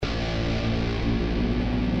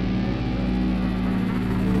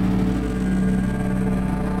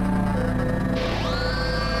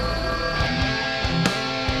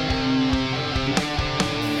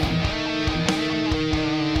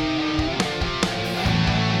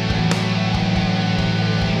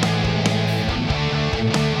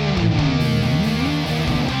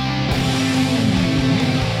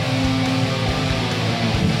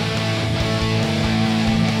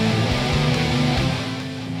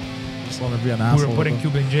just want to be an We asshole. were putting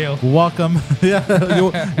Cuba in jail. Welcome.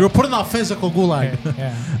 Yeah, you were putting on physical gulag.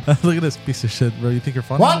 Yeah. Look at this piece of shit, bro. You think you're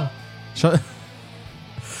funny? What? Shut.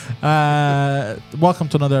 Welcome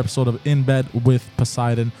to another episode of In Bed with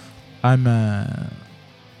Poseidon. I'm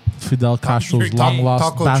Fidel Castro's You're long gay.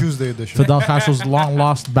 lost Taco Tuesday edition. Fidel Castro's long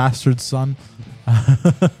lost bastard son.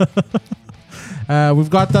 We've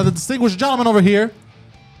got the distinguished gentleman over here,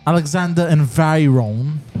 Alexander and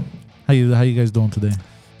Vyron. How you guys doing today?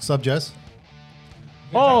 Sup, Jess?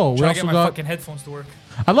 Oh, we Trying to also get my got. fucking headphones to work.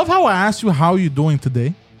 I love how I asked you how you doing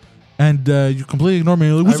today, and you completely ignore me.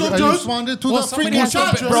 You're like, what's up, I Jess? responded to Well, the somebody freaking has,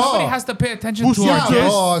 chat, to, bro. somebody has to pay attention Who's to your our Jess? guests.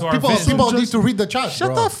 Bro, to our people visitors. need to read the chat,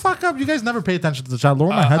 Shut bro. the fuck up! You guys never pay attention to the chat. Lower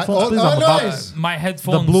my headphones, please. oh, I'm about nice. My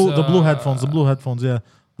headphones. the blue headphones. The blue headphones. Yeah,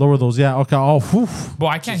 lower those. Yeah. Okay. Oh, whew. Well,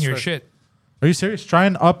 I can't hear shit. Are you serious? Try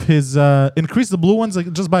and up his increase the blue ones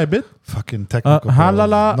like just by a bit. Fucking technical.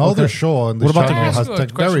 halala. No other Okay. show on What this about channel the- has Can I ask you a tech.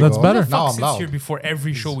 There question? we That's go. better. Who the Now fuck I'm sits loud. here before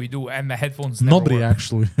every show we do and the headphones never Nobody work?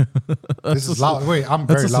 actually. This is loud. Wait, I'm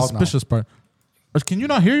That's very the loud now. suspicious part. Can you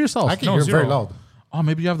not hear yourself? I can No, hear zero. very loud. Oh,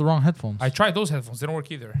 maybe you have the wrong headphones. I tried those headphones. They don't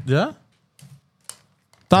work either. Yeah.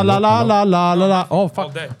 La la la la la la la. Oh All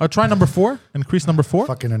fuck. day. Try number 4. Increase number 4.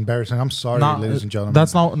 Fucking embarrassing. I'm sorry, Nah, ladies and gentlemen.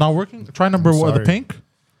 That's not working. Try number I'm the sorry. pink.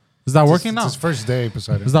 Is that working It's now? his first day,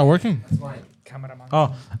 Poseidon. Is that working? Cameraman.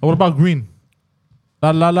 Oh, what about green?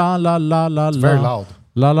 La la la la la la. It's very loud.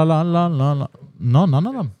 La la la la la la. No, none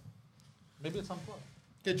of them. Maybe it's unplugged.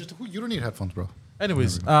 Okay, you don't need headphones, bro.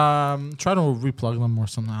 Anyways, try to replug them or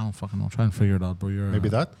something. I don't fucking know. Try and figure it out, bro. You're Maybe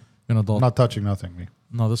that. You're an I'm adult. not touching nothing, me.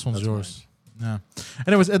 No, this one's yours. Yeah.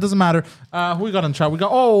 Anyways, it doesn't matter. Who we got in chat? We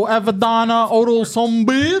got Evadana, Odol, some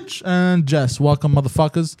bitch, and Jess. Welcome,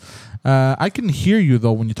 motherfuckers. I can hear you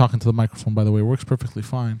though when you're talking to the microphone. By the way, it works perfectly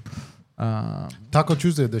fine. Taco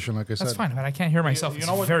Tuesday edition, like I said. That's fine, but I can't hear myself. You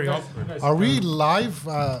know what? Very you guys- awkward. Are we live?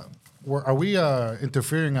 Are we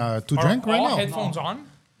interfering to drink Are right all now? headphones on?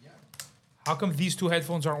 How come these two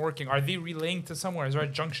headphones aren't working? Are they relaying to somewhere? Is there a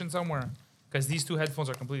junction somewhere? Because these two headphones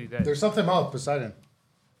are completely dead. There's something out, Poseidon.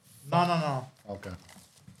 No. Okay.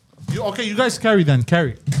 You guys carry then.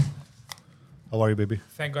 Carry. How are you, baby?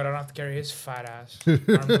 Thank God I don't have to carry his fat ass.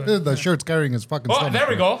 Arms The shirt's carrying his fucking oh, stomach. there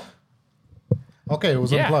we go. Okay, it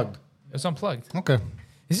was Yeah. unplugged. It's unplugged. Okay.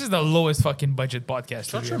 This is the lowest fucking budget podcast.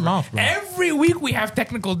 Shut we've your ever- mouth, bro. Every week we have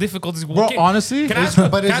technical difficulties. Bro, honestly, can I ask, but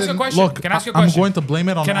can I is ask you a it- question? Look, Can I ask you a I'm question? going to blame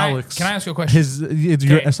it on Can I- Alex. can I ask you a question? It's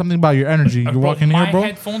your, Okay. something about your energy. You're Bro, walking my here, bro.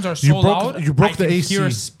 headphones are so You broke- loud. you broke I the can AC. hear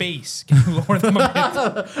space. Can you lower them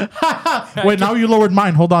a bit? Wait, now you lowered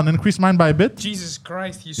mine. Hold on. Increase mine by a bit. Jesus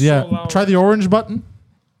Christ, he's Yeah. so loud. Try the orange button.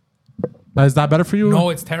 Is that better for you? No,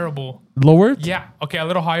 it's terrible. Lower it? Yeah. Okay, a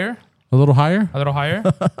little higher. A little higher? A little higher.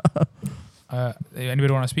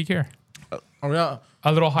 Anybody want to speak here? Oh, yeah.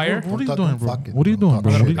 A little higher. What are you Don't doing, bro? fuck it, What are you bro. doing,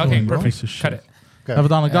 bro? Talk What are you shit. doing, Okay, bro? perfect. Piece of shit. Cut it. Okay.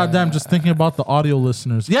 Evadana, goddamn, just thinking about the audio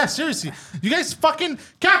listeners. Yeah, seriously. You guys fucking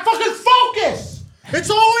can't fucking focus. It's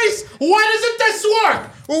always, why doesn't this work?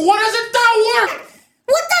 Or why doesn't that work?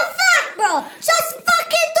 What the fuck, bro? Just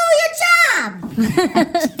fucking do your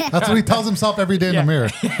job. That's what he tells himself every day in the mirror.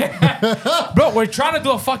 Bro, we're trying to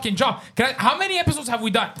do a fucking job. How many episodes have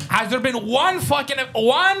we done? Has there been one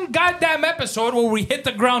goddamn episode where we hit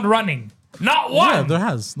the ground running? Not one. Yeah, there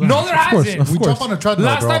has. No, there Of course, hasn't. of We course. jump on a treadmill,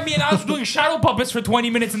 Last bro. time me and I was doing shadow puppets for 20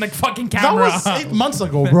 minutes in the fucking That camera. was 8 months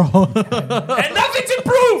ago, bro. And nothing's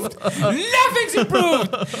improved. Nothing's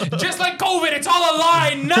improved. Just like COVID, it's all a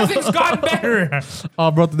lie. Nothing's gotten better.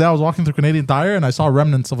 Bro, today I was walking through Canadian Tire and I saw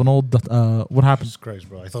remnants of an old, what happened? Jesus Christ,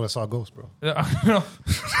 bro. I thought I saw a ghost, bro.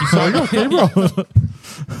 Are you okay, bro?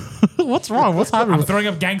 What's wrong? What's I'm happening? throwing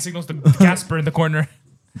up gang signals to Casper in the corner.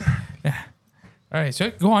 Yeah. All right,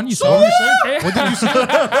 so go on. You saw What were you saying? What did you say?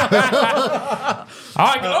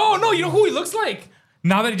 Oh no, you know who he looks like?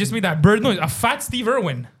 Now that he just made that bird noise, a fat Steve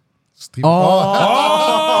Irwin. Steve.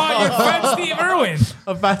 Oh, you fat Steve Irwin.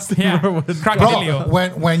 A fat Steve Yeah, Irwin. Crocodilio. Bro,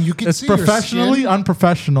 when you can It's see your professionally skin,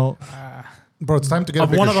 unprofessional. bro, it's time to get a Of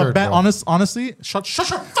bigger one of the shirt, bro. honestly, shut your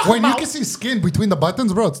fucking When you mouth. can see skin between the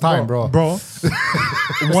buttons, bro, it's time, bro. Bro,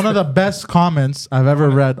 one of the best comments I've ever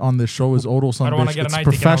read on this show is Odol I don't wanna Sunbish. get a It's night ticket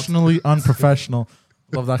out. professionally unprofessional.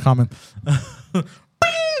 Love that comment.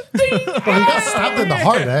 He got stabbed in the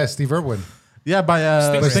heart, Steve Irwin. Yeah, by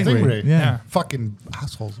Stingray. Stingray. Yeah. Yeah. Fucking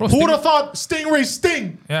assholes. Bro, Who would have thought Stingray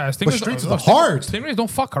sting? Yeah, But straight to the heart. Stingrays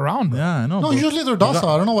don't fuck around. Yeah, I know. No, bro. usually they're docile.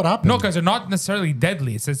 I don't know what happened. No, because they're not necessarily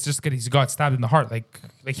deadly. It's just because he's got stabbed in the heart. Like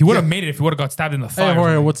he would have made it if he would have got stabbed in the thigh. Hey, or Jorge,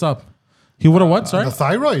 something. what's up? He would have what? Sorry. The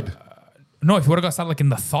thyroid. No, if he would have got stabbed like in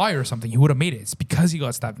the thigh or something, he would have made it. It's because he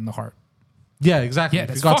got stabbed in the heart. Yeah, exactly. Yeah, if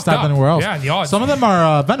that's you got fucked stabbed up. anywhere else. Yeah, the odds. Some of them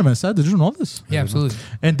are venomous. Did you know this? Yeah, absolutely.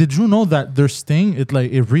 And did you know that their sting, it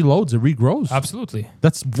reloads, it regrows? Absolutely.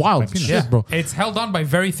 That's wild shit, Yeah, bro. It's held on by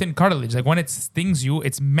very thin cartilage. Like when it stings you,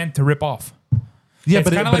 it's meant to rip off. Yeah,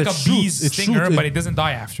 It's kind of like it a shoots, bee's it stinger, shoots, but it doesn't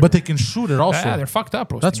die after. But they can shoot it also. yeah, they're fucked up,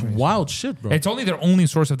 bro. That's stingrays. wild shit, bro. It's only their only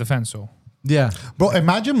source of defense. So Yeah. Bro,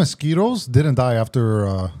 imagine mosquitoes didn't die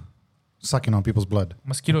after sucking on people's blood.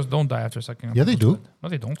 mosquitoes don't die after sucking. on Yeah, they people's do. blood. No,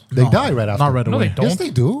 they don't. They die right after. Not right No, away. they don't. Yes,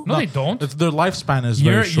 they do. No, they don't. It's their lifespan is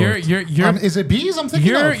very short. You're Is it bees? I'm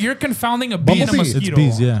thinking of. you're confounding a bee and a Bumblebee. mosquito.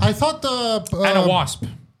 It's bees, yeah. I thought the And a wasp.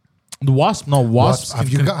 The wasp, no, wasps. Have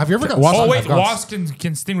you ever got? wasps- Oh wait, I've got- wasps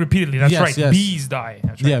can sting repeatedly. That's Yes, right. yes. Bees die.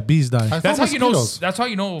 That's right. Yeah, bees die. I thought That's how you know. mosquitoes. That's how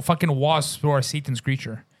you know. Fucking wasps are Satan's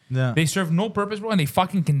creature. Yeah. They serve no purpose, bro, and they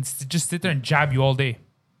fucking can just sit there and jab you all day.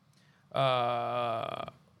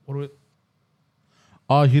 What do we?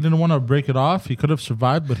 Oh, he didn't want to break it off. He could have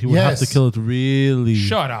survived, but he would have to Yes. kill it really.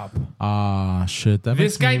 Shut up. Ah, shit. That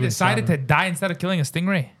This makes me guy even decided sadder. to die instead of killing a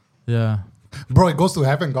stingray. Yeah. Bro, it goes to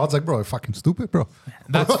heaven. God's like, bro, you're fucking stupid, bro.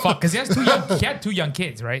 That's fuck. Because he had 2 young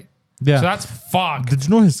kids, right? Yeah. So that's fucked. Did you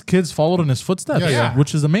know his kids followed in his footsteps? Yeah, yeah.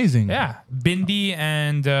 Which is amazing. Yeah, Bindi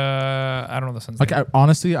and I don't know the son's Like, name.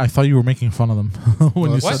 honestly, I thought you were making fun of them when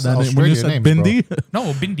you What? said that. When you Australian said names, Bindi.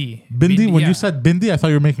 No, Bindi. Bindi, when yeah. you said Bindi, I thought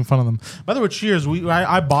you were making fun of them. By the way, cheers.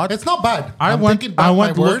 I bought. It's not bad. I I'm went. taking back I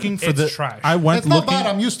went my word. looking for It's the. trash. I went It's not looking. bad.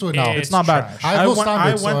 I'm used to it now. It's It's not bad. trash. I have no I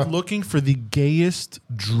standards, went so- looking for the gayest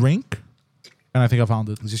drink, and I think I found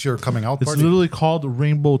it. Is this your coming out It's party? literally called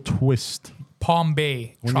Rainbow Twist. Palm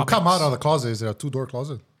Bay. When you come out of the closet, is there a 2-door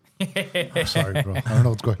closet? I'm sorry, bro. I don't know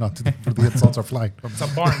what's going on today. The insults are flying. It's a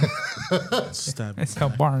barn. Stab. It's a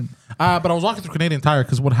barn. But I was walking through Canadian Tire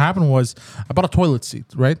because what happened was I bought a toilet seat,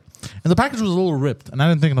 right? And the package was a little ripped, and I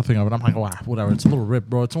didn't think nothing of it. I'm like, wow, whatever. It's a little ripped,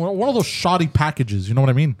 bro. It's one of those shoddy packages. You know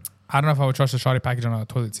what I mean? I don't know if I would trust a shoddy package on a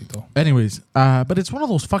toilet seat though. Anyways, but it's one of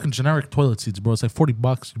those fucking generic toilet seats, bro. It's like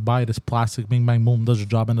 $40. You buy it, it's plastic, bing, bang, boom, does your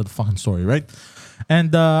job, end of the fucking story, right?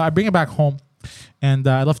 And I bring it back home, and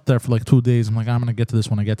I left it there for like 2 days. I'm like, I'm gonna get to this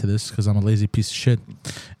when I get to this because I'm a lazy piece of shit.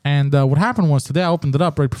 And what happened was today I opened it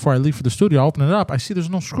up right before I leave for the studio. I open it up, I see there's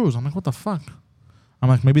no screws. I'm like, what the fuck? I'm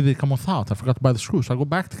like, maybe they come without. I forgot to buy the screws. So I go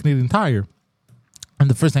back to Canadian Tire, and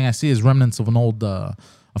the first thing I see is remnants of an old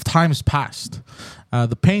of times past.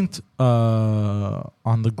 The paint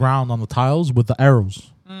on the ground on the tiles with the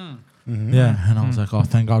arrows. Yeah, and I was like, oh,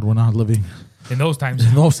 thank God we're not living In those times.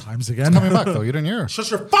 in those times again. Coming back, though. You didn't hear. Shut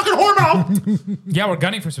your fucking whore mouth! Yeah, we're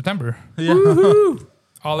gunning for September. Yeah.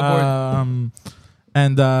 All aboard.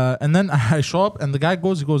 And then I show up and the guy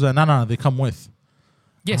goes, no, they come with.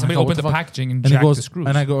 Yeah, somebody what opened the the fuck? packaging and And he jacked goes, the screws.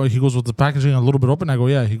 and he goes with the packaging a little bit open. I go,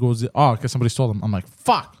 yeah. He goes, oh, I guess somebody stole them. I'm like,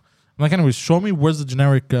 fuck. I'm like, anyways, show me where's the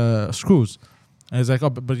generic screws. And he's like, oh,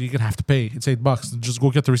 but you're gonna have to pay. It's $8. Just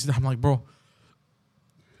go get the receipt. I'm like, bro,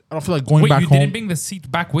 I don't feel like going Wait, back you home. didn't bring the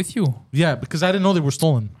seat back with you? Yeah, because I didn't know they were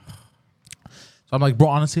stolen. So I'm like, bro,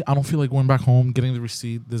 honestly, I don't feel like going back home, getting the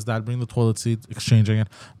receipt, this, that, bring the toilet seat, exchanging it,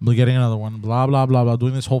 getting another one, blah, blah, blah, blah,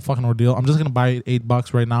 doing this whole fucking ordeal. I'm just going to buy it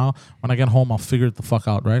 $8 right now. When I get home, I'll figure it the fuck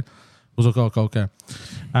out, right? He goes, okay.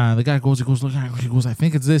 The guy goes, look, he goes, I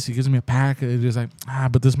think it's this. He gives me a pack. He's like,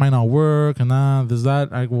 but this might not work, and this, that.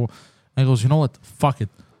 I goes, you know what? Fuck it.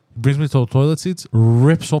 He brings me to the toilet seats,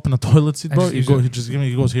 rips open the toilet seat, bro. He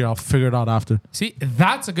goes, here, I'll figure it out after. See,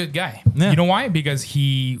 that's a good guy. Yeah. You know why? Because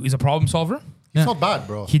he is a problem solver. It's not bad,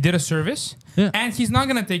 bro. He did a service, Yeah. and he's not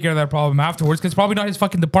gonna take care of that problem afterwards because it's probably not his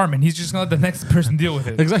fucking department. He's just gonna let the next person deal with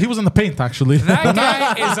it. Exactly. He was in the paint, actually. That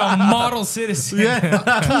guy is a model citizen.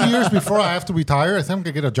 2 years before I have to retire, I think I'm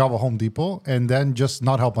gonna get a job at Home Depot and then just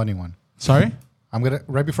not help anyone. Sorry? I'm gonna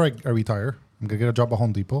right before I retire, I'm gonna get a job at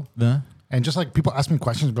Home Depot. Yeah. And just like people ask me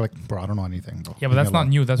questions, be like, bro, I don't know anything, bro. Yeah, but that's not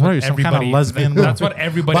new. That's What what are you, some kind of everybody. lesbian? That's what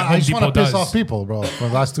everybody But at I Home just want Depot to piss does. off people, bro. For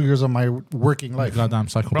the last 2 years of my working life. Goddamn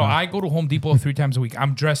psychopath. Bro, I go to Home Depot 3 times a week.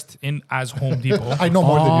 I'm dressed in as Home Depot. I know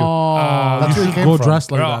more than you. That's where you you should came go from.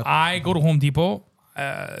 dressed like Bro, that. I go to Home Depot.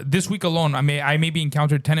 This week alone, I maybe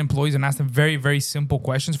encountered 10 employees and asked them very, very simple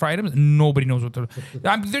questions for items. Nobody knows what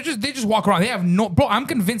they just walk around. They have no. Bro, I'm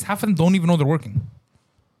convinced half of them don't even know they're working.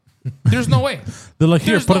 There's no way. They're like,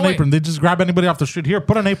 here, There's put no an way. apron. They just grab anybody off the street. Here,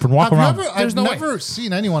 put an apron. Walk Have you around. ever, I've There's no way. never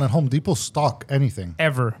seen anyone at Home Depot stock anything.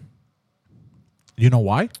 Ever. You know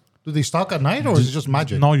why? Do they stock at night or is it just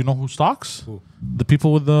magic? No, you know who stocks? The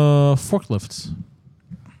people with the forklifts.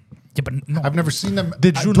 Yeah, but no. I've never seen them.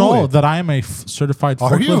 Did you do know it. that I am a certified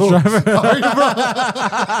Are forklift you? driver? Are you, bro?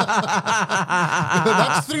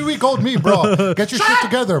 That's 3-week-old me, bro. Get your shit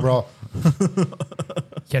together, bro.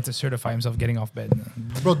 He had to certify himself getting off bed.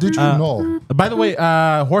 Bro, did you know? By the way,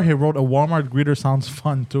 Jorge wrote a Walmart greeter sounds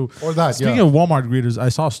fun too. Or that, Speaking yeah. of Walmart greeters, I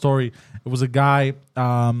saw a story. It was a guy.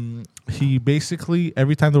 He basically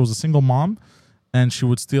every time there was a single mom, and she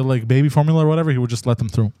would steal like baby formula or whatever, he would just let them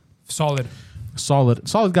through. Solid.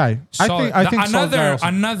 Solid guy. Solid. I think solid guy also.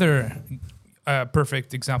 another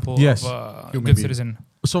perfect example Yes. of a Human good being. citizen.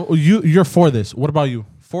 So you're for this. What about you?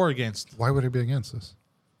 For or against? Why would he be against this?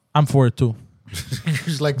 I'm for it too.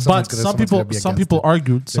 He's like, But some people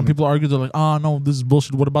argued. Some people argued. They're like, "Oh no, this is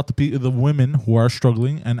bullshit." What about the women who are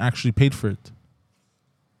struggling and actually paid for it?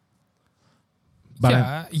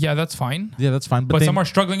 But Yeah, that's fine. yeah, that's fine. But they- some are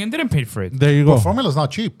struggling and didn't pay for it. there you go. Bro, formula's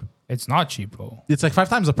not cheap. It's not cheap, bro. It's like 5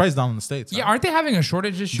 times the price down in the States. Yeah, aren't they having a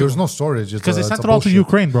shortage issue? There's no storage. because they It's sent a it all to bullshit.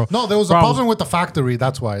 Ukraine, bro. No, there was Bro, a I was- problem with the factory.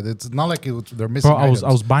 That's why. It's not like they're missing. Bro, I was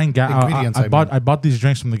items. buying gas. Ingredients, I mean. I bought these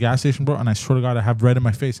drinks from the gas station, bro, and I swear to God, I have red in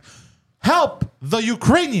my face. Help the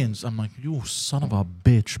Ukrainians! I'm like, you son of a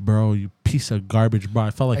bitch, bro. You piece of garbage, bro.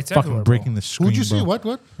 I felt like It's fucking everywhere, bro. breaking the screen. Who'd you see? bro.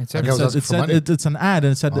 What? It's That everywhere. guy was It asking said, for money. it's an ad,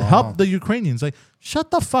 and it said, help the Ukrainians. Like,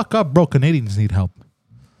 shut the fuck up, bro. Canadians need help.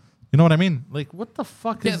 You know what I mean? Like, what the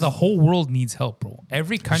fuck Yeah, is the whole world needs help, bro.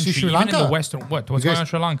 Every country, Sri even in the Lanka? Western. What's You going guys- on in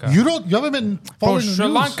Sri Lanka? You haven't been Bro, following the Sri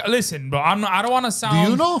news. Lanka. Listen, bro. I don't want to sound.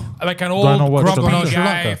 you know? like an I know old what's grumpy going on in Sri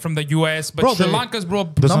guy Lanka? from the U.S. But Bro, Sri they- Lanka's, bro.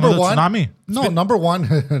 There's Number another one. tsunami. No, number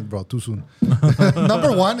one, bro, too soon.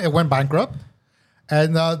 Number one, it went bankrupt,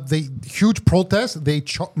 and they huge protest. They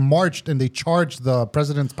marched and they charged the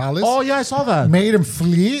president's palace. Oh yeah, I saw that. Made him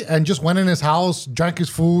flee and just went in his house, drank his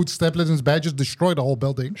food, slept in his bed, just destroyed the whole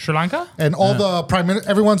building. Sri Lanka. And all the prime minister,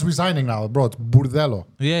 everyone's resigning now, bro. It's burdello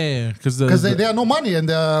Yeah, because because they had no money and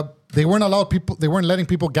they weren't allowed people. They weren't letting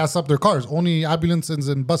people gas up their cars. Only ambulances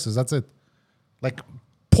and buses. That's it. Like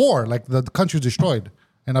poor, like the country's destroyed,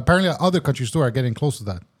 and apparently other countries too are getting close to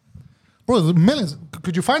that. Bro, the millions.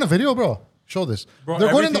 Could you find a video, bro? Show this. Bro,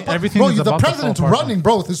 They're going in the everything bro. is The about to president's fall apart, running,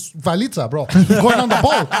 bro. With his valitza, bro. He's going on the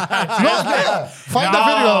boat. Find the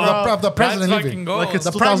video of the president That's leaving. fucking gold. Like it's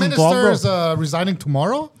The prime 2012, minister bro. is resigning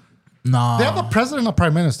tomorrow. Nah. They have a president and a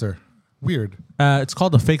prime minister. Weird. It's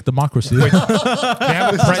called a fake democracy. They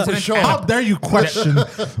have a president. show. How And dare you question?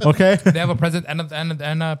 Okay, they have a president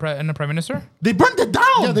and a prime minister. they burned it down.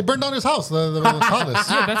 Yeah, they burned down his house, the palace.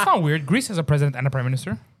 Yeah, that's not weird. Greece has a president and a prime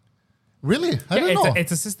minister. Really? I Yeah, didn't know.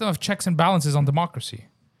 it's a system of checks and balances on democracy.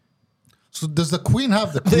 So does the queen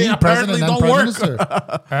have the queen, apparently president, and don't prime work. minister?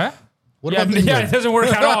 Huh? What Yeah, about yeah, England? it doesn't work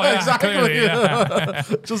at all. Yeah, Exactly. clearly, yeah.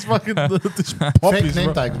 Just fucking these Fake puppies, name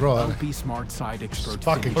bro. tags, bro. Be smart side expert.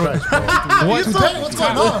 Fucking Christ, bro. What's going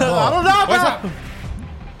on, bro? I don't know, What's bro. up?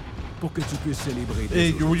 Pour que tu puisses célébrer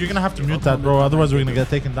Hey, tes you're gonna have to mute that, bro. Otherwise, we're gonna get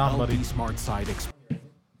taken down, buddy. Be smart side expert.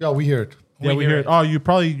 Yeah, we hear it. Yeah, we hear it. Oh, you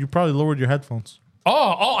probably lowered your headphones.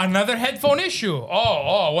 Oh, another headphone issue.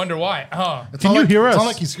 I wonder why. It's Can not you like, hear It's us? not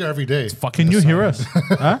like he's here every day. Can you hear us?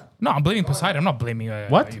 Huh? No, I'm blaming Poseidon. I'm not blaming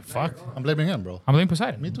What? You fuck. I'm blaming him, bro. I'm blaming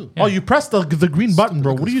Poseidon. Me too. Oh, you pressed the green button,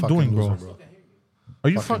 bro. What are you Fucking doing, loser, bro? Are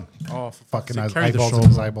you Fucking- fucking? Oh, for Fucking sake, has carry the eyeballs show, in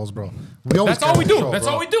his bro. eyeballs, bro. We always That's all we carry the do. show, That's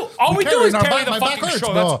bro. all we do. All we do carry is it. Our carry back- the my back fucking hurts,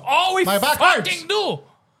 show. bro. That's all we My back fucking hurts. do.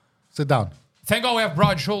 Sit down. Thank God we have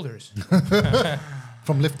broad shoulders.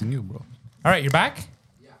 From lifting you, bro. All right, you're back?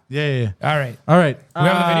 Yeah. All right. All right. We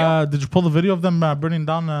have the video? Did you pull the video of them burning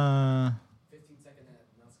down?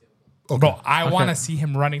 Bro, I want to see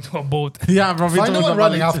him running to a boat. Yeah, bro. Find the one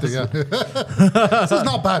running after, yeah. This is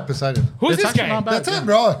not bad, Poseidon. Who's It's this actually guy? not bad. That's it,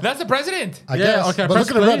 bro. That's the president. I Yeah. guess. Okay. But Press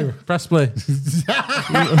look at it play. running. Press play.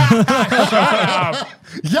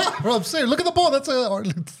 Yeah, bro, I'm saying, look at the ball. That's a.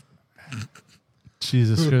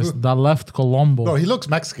 Jesus Christ. That left Colombo. Bro, he looks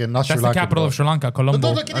Mexican, not Sri That's the Lanka. capital of Sri Lanka,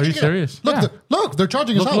 Colombo. Are you serious? Look, Yeah. look, they're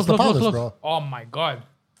charging his Look, house, look, the look, palace, look, bro. Oh my God.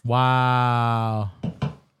 Wow.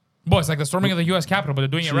 Boy, it's like the storming of the U.S. Capitol, but they're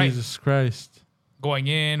doing it right. Jesus Christ. Going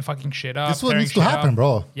in, fucking shit up. This is what tearing needs to shit happen, up.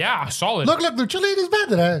 bro. Yeah, solid. Look, they're chilling in his bed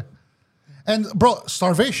today. And, bro,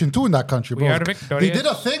 starvation too in that country, bro. We are victorious. They did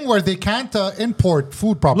a thing where they can't import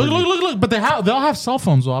food properly. Look. But they all have cell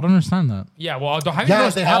phones, though. I don't understand that. Yeah, well, have you Yeah,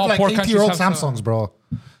 noticed they have all like poor countries 80-year-old have Samsungs, bro.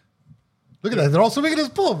 Look at that. They're all swimming in his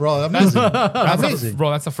pool, bro. Amazing. Amazing. Bro,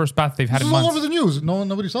 that's the first bath they've had This in is all over months. the news.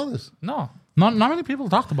 Nobody saw this. No. Not many people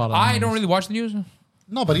talked about it. I don't really watch the news.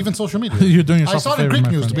 No, but even social media. You're doing I yourself saw a it in favor, Greek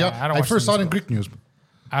my news, friend. to be Yeah, honest. I don't I watch first the saw it in news, Greek news.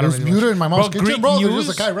 I It don't was really muted watch. in my mom's kitchen. Greek Bro, there's news,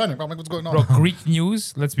 just a guy running. I'm like, what's going on? Bro, Greek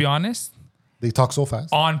news, let's be honest, They talk so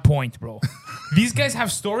fast. on point, bro. These guys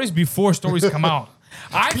have stories before stories come out.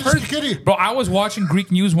 I've Peace heard, be kitty. bro. I was watching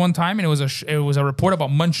Greek news one time, and it was a report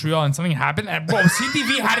about Montreal, and something happened. And bro,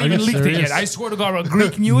 CTV hadn't Are even you leaked it serious? yet. I swear to God, bro,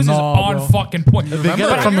 Greek news is No, on bro. fucking point. get it But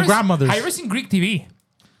from have the you grandmothers. Have you ever seen Greek TV?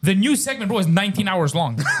 The new segment, bro, is 19 hours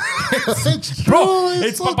long. It's Bro, true,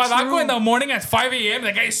 it's so Papadaco true. in the morning at 5 a.m.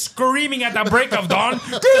 The guy's screaming at the break of dawn.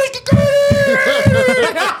 Bro,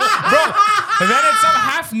 and then it's some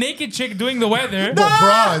half-naked chick doing the weather. Bro,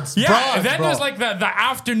 broads, Yeah, broads, then bro. there's like the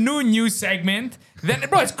afternoon news segment. Then,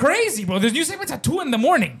 bro, it's crazy, bro. There's news segments at 2 in the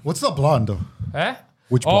morning. What's the blonde though? Eh?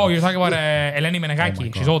 Which Oh, blonde? you're talking about Eleni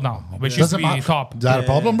Menegaki. She's old now, but she used to be matter. top. Is that a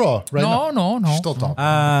problem, bro? Right now? No. She's still top.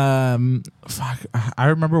 Fuck. I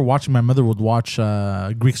remember watching. My mother would watch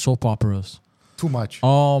Greek soap operas. Too much.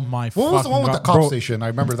 Oh my! What was the one with the God, cop bro, station? I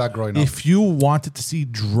remember that growing up. If you wanted to see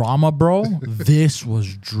drama, bro, this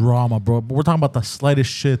was drama, bro. But we're talking about the slightest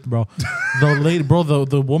shit, bro. The lady, bro,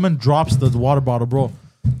 the woman drops the water bottle, bro.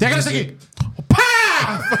 I'm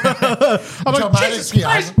like, Jesus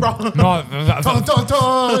Christ, bro. No, Dun, dun,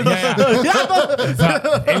 dun.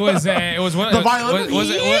 it was what The violin? was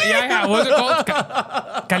it called?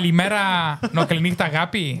 Kalimera, no, Kalimikta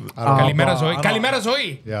Agapi. Kalimera Zoe. Kalimera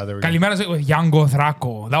Zoe. Yeah, there we go. Kalimera Zoe with Yango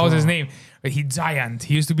Draco. That was his name. He giant.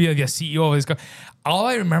 He used to be the CEO of his company. All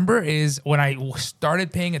I remember is when I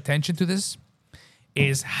started paying attention to this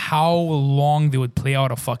is how long they would play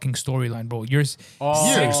out a fucking storyline, bro. You're 6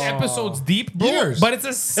 episodes deep, bro. Years. But it's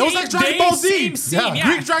a same It was like Dragon day, Ball Z. same scene. Yeah.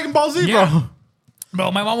 Greek Dragon Ball Z, Yeah. bro.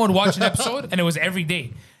 Bro, my mom would watch an episode and it was every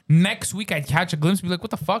day. Next week I'd catch a glimpse and be like,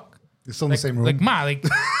 what the fuck? It's still in the same room. Like, ma, like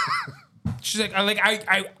she's like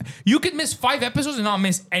I you could miss 5 episodes and not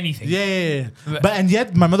miss anything. Yeah. But and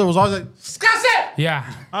yet my mother was always like, "Discuss it!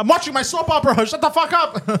 Yeah. I'm watching my soap opera. Shut the fuck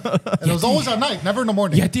up." and it was always at night, never in the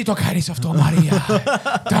morning. Yeah, Tito Caris of Maria.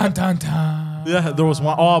 Dun dun dun. Yeah, there was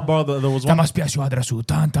one. Oh, bro, there was one. Tamas Piasu Adrasu.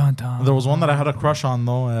 Dun dun dun. There was one that I had a crush on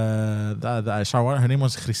though. Her name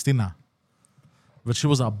was Christina, but she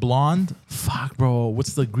was a blonde. Fuck, bro.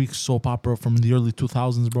 What's the Greek soap opera from the early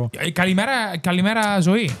 2000s, bro? Kalimera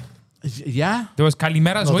Zoe. Yeah. There was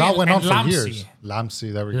Kalimera No, Zoe that went on and for Lamsi. years.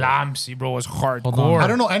 Lamsi, there we go. Lamsi, bro, was on. hardcore. I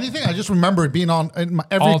don't know anything. I just remember it being on in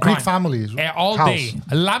every All Greek time. family's All house. day.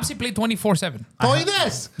 Lamsi played 24/7. Toy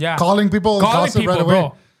this. Yeah. Calling people, Calling gossip people, right away.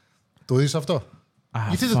 bro. Do this after.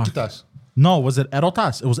 You did fuck. it. No, was it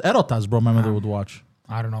Erotas? It was Erotas, bro. My mother would watch.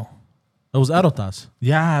 I don't know. It was Erotas.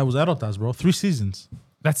 Yeah, it was Erotas, bro. 3 seasons.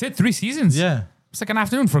 That's it. 3 seasons. Yeah. It's like an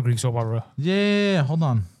afternoon for Greek soap opera. Yeah. Hold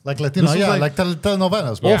on. Like Latino, This was yeah, like- like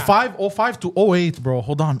telenovelas, bro. Yeah. 05 to 08, bro.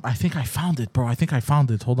 Hold on. I think I found it, bro.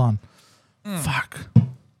 Hold on. Fuck.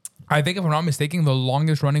 I think if I'm not mistaken, the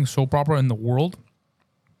longest running soap opera in the world.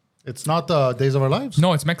 It's not Days of Our Lives?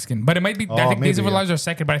 No, it's Mexican, but it might be. I think Days maybe, of Our yeah. Lives are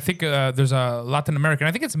second, but I think there's a Latin American.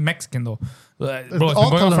 I think it's Mexican though. Bro, it's been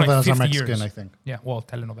All going on for like telenovelas 50 are Mexican, years. I think. Yeah, well,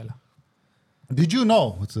 telenovela. Did you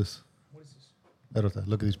know? What's this? What is this? Erota.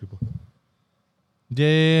 Look at these people.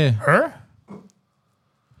 Yeah. Her?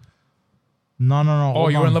 No. Oh,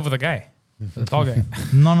 hold you were on. in love with a guy, the tall guy.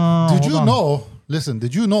 No. Did hold you on. know? Listen,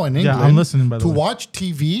 did you know in England? I'm listening, by the to way. watch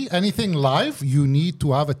TV, anything live, you need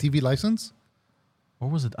to have a TV license. Or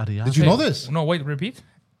was it Arias? Did you know this? No, wait, repeat.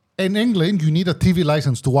 In England, you need a TV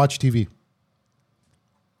license to watch TV,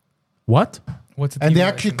 What? What's a and TV they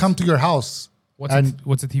actually license? come to your house.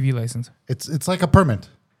 What's a TV license? It's like a permit.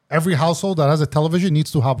 Every household that has a television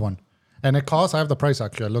needs to have one, and it costs. I have the price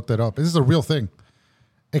actually. I looked it up. This is a real thing.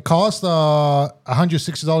 It costs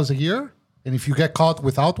 $160 a year, and if you get caught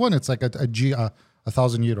without one, it's like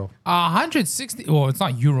 €1,000. 160. Well, it's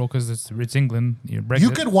not euro because it's England. Brexit.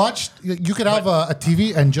 You could watch. You could have a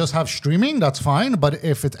TV and just have streaming. That's fine. But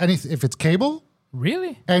if it's cable,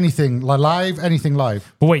 really. anything live, anything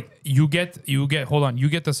live. But wait, you get. Hold on, you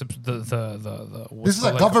get the This is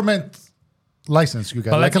a government license. You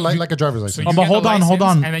get like a driver's license. So you but get hold the on, hold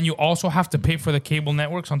license, on. and then you also have to pay for the cable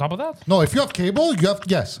networks on top of that. No, if you have cable, you have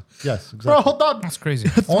yes, exactly. Bro, hold on. That's crazy.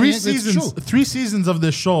 Only Three it's seasons. true. 3 seasons of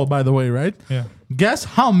this show, by the way, right? Yeah. Guess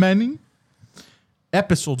how many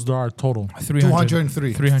episodes there are total?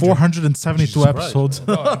 203. 300. 472 Jesus Christ. episodes.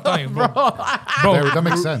 Bro, I'm telling you, bro. That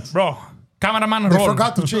makes sense. Bro, cameraman They roll.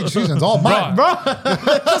 forgot to change seasons. Oh my, Bro,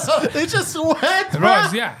 It just went, bro, bro.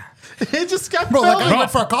 yeah. It just kept bro! Like I filming.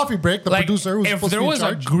 went for a coffee break. The Like, producer who's if supposed there to be in was a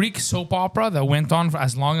charge. Greek soap opera that went on for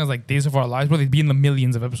as long as like Days of Our Lives, bro, they'd be in the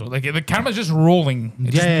millions of episodes. Like the camera's just rolling,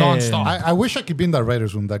 it's Yeah. just nonstop. I wish I could be in that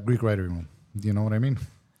writer's room, that Greek writer's room. You know what I mean?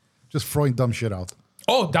 Just throwing dumb shit out.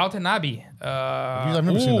 Oh, Downton Abbey. I've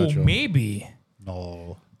never seen that show. Maybe.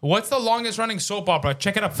 No. What's the longest running soap opera?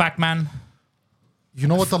 Check it up, Fact Man. You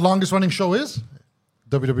know what the longest running show is?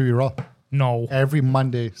 WWE Raw. No. Every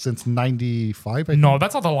Monday since '95. I think. No,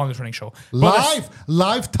 that's not the longest running show. Bro, that's-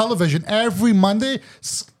 Live television every Monday,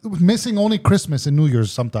 missing only Christmas and New Year's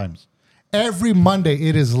sometimes. Every Monday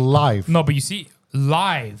it is live. No, but you see,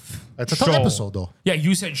 live. It's a tough episode, though. Yeah,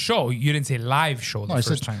 you said show. You didn't say live show the No, I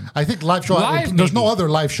first said, time. I think live show. Live, there's no maybe. other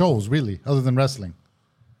live shows really, other than wrestling.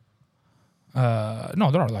 No,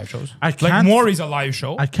 there are live shows. I Like can't- Maury's a live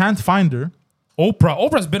show. I can't find her.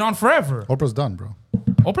 Oprah's been on forever. Oprah's done, bro.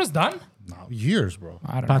 Oprah's done? No, years, bro.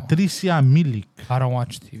 I don't know. Patricia Milik. I don't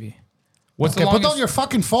watch TV. What's Okay, the put longest? down your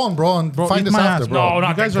fucking phone, bro, and find eat this my after, ass, bro. No, You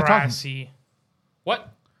not guys the are talking. grassy.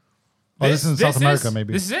 What? Oh, this is in South America,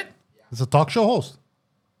 maybe. This is it? It's a talk show host.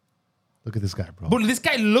 Look at this guy, bro. But this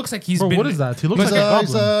guy looks like he's Bro, been. what is that? He looks He's, like a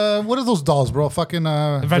he's, goblin. what are those dolls, bro? Fucking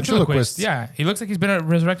Ventriloquist. ventriloquist. Yeah, he looks like he's been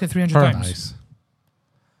resurrected 300 Her. times. Nice.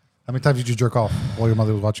 How many times did you jerk off while your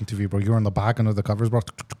mother was watching TV, bro? You were in the back under the covers, bro.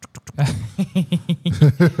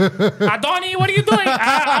 Adoni, what are you doing?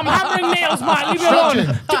 I'm hammering nails, man. Leave me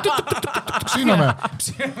alone. See, no, man.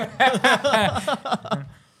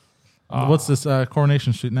 What's this?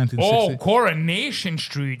 Coronation Street, Oh, 1960. Coronation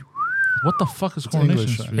Street. What the fuck is Coronation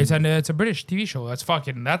English, Street? It's a British TV show. That's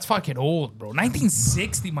fucking old, bro.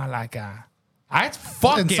 1960, malaka. That's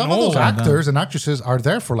fucking And some of old. those actors and actresses are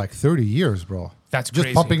there for like 30 years, bro. That's just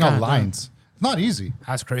crazy. pumping out God damn. lines. It's not easy.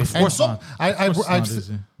 That's crazy. And course so, not. I've It's not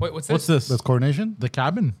easy. Wait, what's this? What's this? That's Coronation. The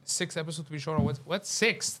Cabin? 6 episodes to be shown. What's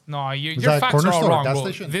 6? No, your that facts corner are all store, wrong, gas bro.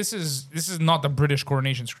 station? This is not the British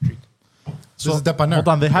Coronation Street. This is Depaner. Hold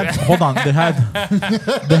on, they had. Hold on, they had.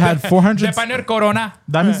 They had 400. Depaner Corona.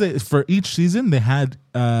 That means they, for each season they had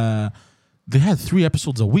 3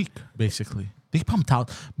 episodes a week basically. They pumped out,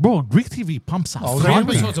 bro. Greek TV pumps out. Oh, 3 Every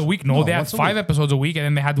week. episodes a week. No, No, they had once a 5 week. episodes a week, and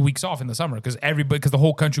then they had the weeks off in the summer because the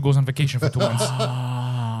whole country goes on vacation for 2 months.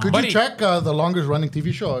 Could Buddy. you check the longest running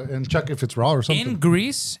TV show and check if it's raw or something? In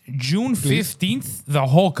Greece, June 15th, the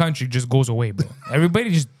whole country just goes away, bro.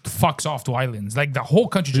 Everybody just fucks off to islands. Like the whole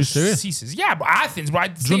country just serious? ceases. Yeah, bro. Athens, bro.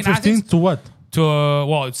 I'd stay June in Athens 15th to what? to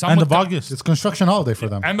well, it's End of August It's construction holiday for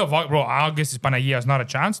them. End of August, bro. August is Panagia. It's not a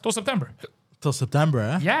chance. Till September. till September.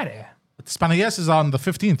 Eh? Yeah, there. Spanagas is on the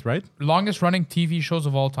 15th, right? Longest running TV shows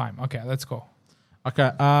of all time. Okay, let's go.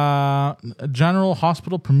 Okay. General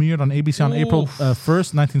Hospital premiered on ABC on April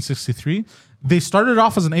 1st, 1963. They started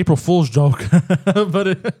off as an April Fool's joke,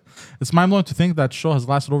 but it's mind-blowing to think that show has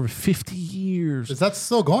lasted over 50 years. Is that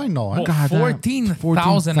still going? No. Oh, God damn.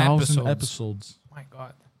 14,000 episodes. episodes. My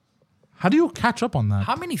God. How do you catch up on that?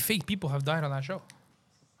 How many fake people have died on that show?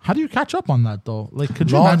 How do you catch up on that, though? Like,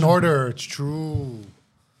 could you Law and imagine? Order. It's true.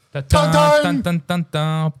 Dun, Dun, dun, dun,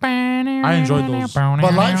 dun. I enjoyed those.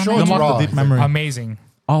 But live shows Unlock raw. the deep memory. Amazing.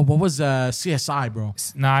 Oh, what was CSI, bro?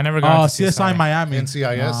 Nah, I never Oh, got into CSI Miami.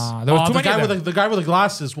 NCIS. There were Oh, too the many guy of with them. the guy with the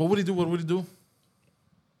glasses. What would he do? What would he do?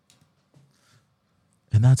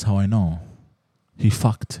 And that's how I know he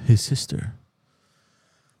fucked his sister.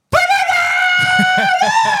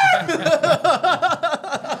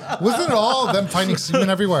 Wasn't it all them finding semen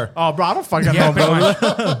everywhere? Oh, bro, I don't fucking Yeah, know, bro.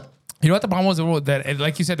 pretty much. You know what the problem was? That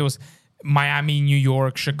like you said, there was Miami, New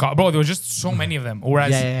York, Chicago. Bro, there was just so many of them.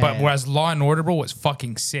 Whereas, Yeah. whereas Law and Order, bro, was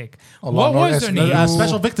fucking sick. Law What and Order, was their SVU. name?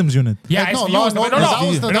 Special Victims Unit. Yeah, No, SVU Law was and Order, no,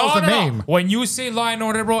 that was the name. When you say Law and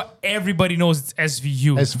Order, bro, everybody knows it's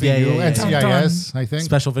SVU. SVU, Yeah. NCIS, I think.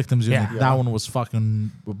 Special Victims Unit. Yeah. That one was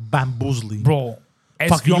fucking bamboozling. Bro,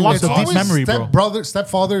 Fuck, you SVU unlocked was the deep awesome. memory, bro.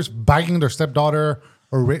 Stepfathers bagging their stepdaughter.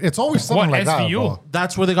 Or it's always something What, like that. SVU? Bro.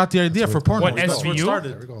 That's where they got the idea for porno. What, That's where it SVU?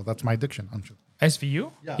 started. There we go. That's my addiction.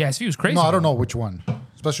 SVU? Yeah, SVU is crazy. No, I don't know which one.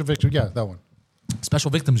 Special Victim. Yeah, that one.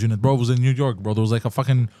 Special Victims Unit, bro. It was in New York, bro. There was like a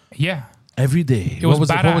fucking Yeah. every day. It was What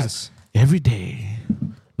badass. What was it? Every day,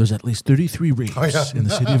 there's at least 33 rapes yeah. in the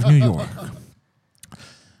city of New York.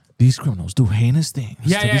 These criminals do heinous things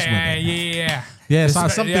Yeah, to these yeah, women. yeah. Yeah, it's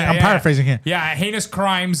not something. I'm paraphrasing here. Yeah, heinous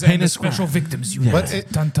crimes and Heinous the special crime. victims. Yeah. But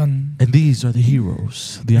it, Dun, dun. And these are the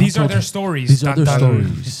heroes. The These are untold- their stories. These are Dun, their dun.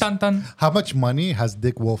 stories. Dun, dun. how much money has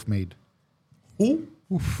Dick Wolf made?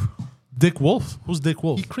 Dick Wolf. Who's Dick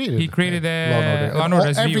Wolf? He created. He created Law and Law and Order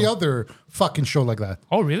every SVU. other fucking show like that.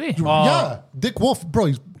 Oh, really? Yeah, Dick Wolf,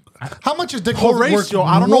 bro. How much is Dick Wolf Horatio. worth?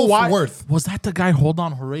 I don't know Wolf why. Worth? Was that the guy? Hold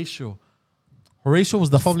on, Horatio. Horatio was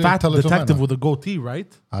the Probably fat Teletomano. detective with a goatee,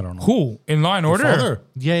 right? I don't know. Who? In Law and Order? Father.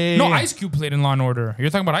 Yeah. No, Ice Cube played in Law and Order. You're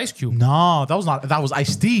talking about Ice Cube. No, that was not. That was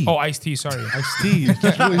Ice-T. Oh, Ice-T, sorry. Ice-T.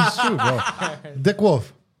 It's true, bro. Dick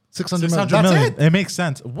Wolf, 600 million. 600 That's million. it It makes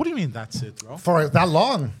sense. What do you mean that's it, bro? for that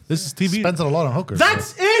long. This is TV. Spends it a lot on hookers.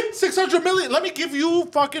 That's it. 600 million. Let me give you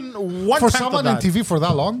fucking one for tenth someone of in that. TV for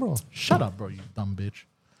that long, bro. Shut up, bro. You dumb bitch.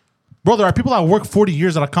 Bro, there are people that work 40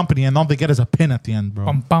 years at a company and all they get is a pin at the end, bro.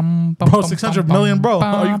 Bum, bum, bum, Bro, bum, 600 bum, million, bro.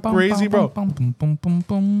 bum, Are you bum, crazy, bum, bro? bum, bum, bum, bum,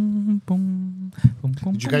 bum, bum,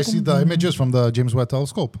 bum, Did you guys see the images from the James Webb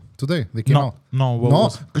Telescope today? They came No, out. no. What No?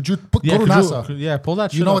 was- Could you go to could NASA? yeah, pull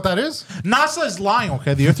that shit You know up. what that is? NASA is lying,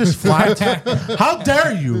 okay? The Earth is flat. How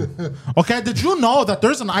dare you? Okay, did you know that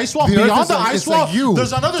there's an ice wall? The Earth Beyond is the like- ice it's like wall, you.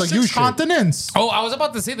 there's another It's like 6 you shape. continents. Oh, I was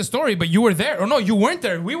about to say the story, but you were there. Or no, you weren't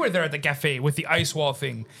there. We were there at the cafe with the ice wall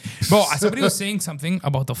thing. Bro, somebody was saying something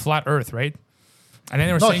about the flat Earth, right? And then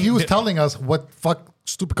they were No, saying he was that- telling us what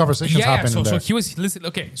stupid conversations yeah, happened so in there. he was listen.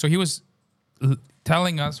 Okay, so he was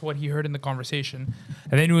telling us what he heard in the conversation,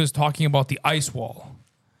 and then he was talking about the ice wall.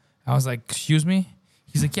 I was like, "Excuse me."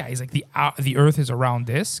 He's like, "Yeah." He's like, "The Earth is a round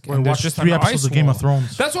disc, and there's watched just 3 an episodes ice of Game wall." of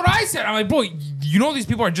Thrones. That's what I said. I'm like, "Bro, you know these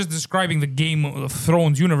people are just describing the Game of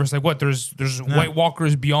Thrones universe. Like, what? There's White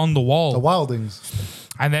Walkers beyond the wall." The Wildings.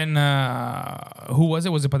 And then who was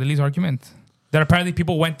it? Was it Padeli's argument? That apparently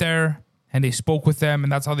people went there and they spoke with them,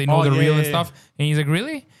 and that's how they know Oh, they're yeah, real yeah, and yeah. stuff. And he's like,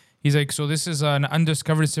 really? He's like, so this is an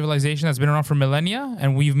undiscovered civilization that's been around for millennia,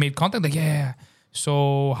 and we've made contact. Like, yeah.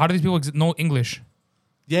 So how do these people know English?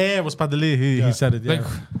 Yeah, it was Padeli. He said it. Yeah. Like,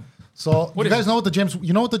 So What you is guys know what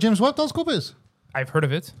the James Webb Telescope is? I've heard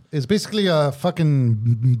of it. It's basically a fucking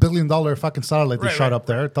 $1 billion fucking satellite they Right, shot right. up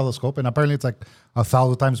there, telescope, and apparently it's like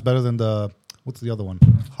 1,000 times better than what's the other one?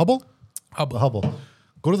 Hubble? Hubble. The Hubble.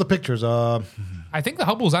 Go to the pictures. I think the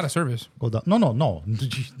Hubble's out of service. Go down. No,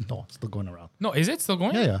 it's still going around. No, is it still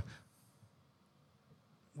going? Yeah.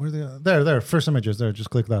 Where are they? There. First images there. Just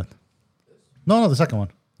click that. No, the second one.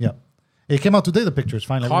 Yeah. It came out today, the pictures,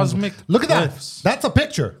 finally. Cosmic Look at that. cliffs. That's a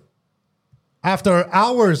picture. After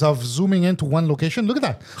hours of zooming into one location, look at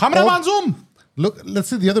that. Cameraman zoom. Look, let's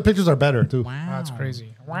see. The other pictures are better, too. Oh, that's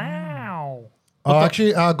crazy. Wow.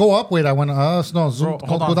 Actually, go up. Wait, I went. No, zoom.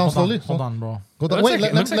 Bro, Go down slowly. Hold on, bro. Go down. It Wait,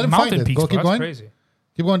 looks let like him mountain find it. peaks, Go, bro. keep That's going. crazy.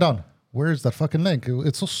 Keep going down. Where's that fucking link?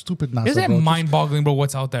 It's so stupid, NASA. Isn't it bro. mind-boggling, bro,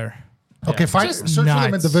 what's out there? Okay, fine. Just Search for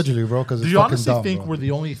them nuts. individually, bro. Because Do it's you fucking honestly dumb, think bro. we're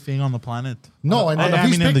the only thing on the planet? No, and I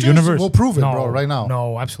these mean, in the pictures universe. will prove it, bro, right now.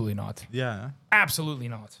 No, absolutely not. Yeah. Absolutely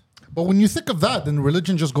not. But when you think of that, then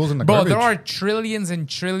religion just goes in the Bro, garbage. there are trillions and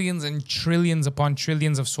trillions and trillions upon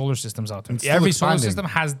trillions of solar systems out there. And still Every solar expanding. system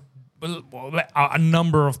has a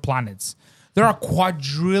number of planets. There are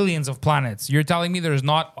quadrillions of planets. You're telling me there's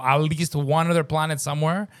not at least one other planet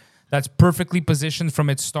somewhere that's perfectly positioned from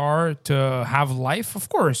its star to have life? Of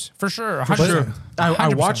course, for sure. 100%. I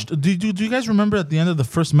 100%. watched. Do you guys remember at the end of the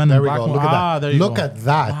first Men in There we Black? go. one? Look at that. There you Look go. at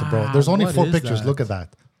that, bro. There's only what 4 is pictures. that? Look at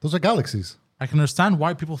that. Those are galaxies. I can understand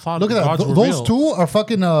why people thought. Look at that. gods were Those real. two are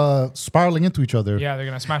fucking spiraling into each other. Yeah, they're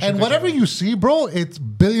going to smash And into each whatever other. you see, bro, it's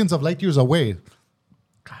billions of light years away.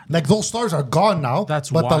 Like those stars are gone now.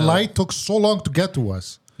 That's but the wild. light took so long to get to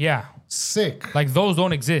us. Yeah. Sick. Like those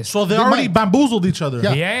don't exist. So they They already might. bamboozled each other.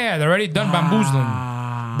 Yeah. yeah, they're already done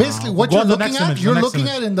bamboozling. Basically, what Go you're on the looking next at, image, the you're next looking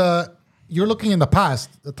image. at you're looking in the past.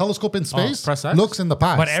 The telescope in space press X? looks in the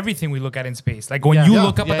past. But everything we look at in space, like when Yeah. you Yeah.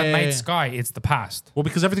 look up at Yeah, the yeah, night yeah. sky, it's the past. Well,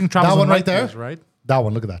 because everything travels That one in right light there, years, right? That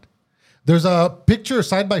one, look at that. There's a picture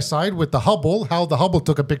side by side with the Hubble. How the Hubble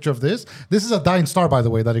took a picture of this. This is a dying star, by the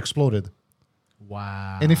way, that exploded.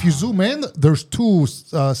 Wow. And if you zoom in, there's two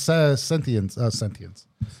sentients,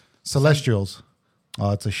 celestials.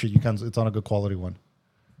 It's a shit. You can't. It's on a good quality one.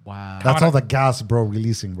 Wow. That's all the gas, bro,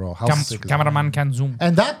 releasing, bro. How sick is that? Cameraman can zoom.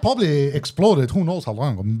 And that probably exploded. Who knows how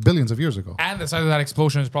long ago? Billions of years ago. And the size of that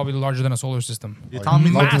explosion is probably larger than a solar system. You're telling me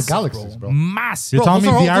Larger than that? galaxies, bro. Massive. You're telling me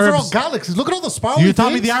those the are all Arabs? galaxies. Look at all the spiraling You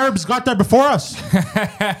telling me things. the Arabs got there before us?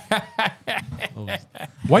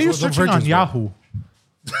 Why are you Those are searching on virgins, bro. Yahoo,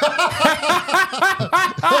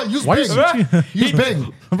 Use Why are you Bing. searching, Use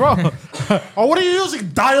Bing. bro? Oh, what are you using?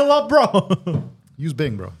 Dial up, bro. Use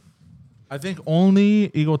Bing, bro. I think only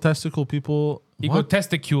egotistical people. What?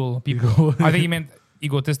 Egotesticule people. I think he meant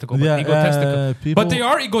egotistical. But Yeah, egotistical. people- But they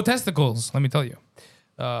are egotesticles, let me tell you.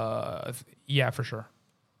 Yeah, for sure.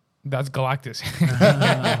 That's Galactus.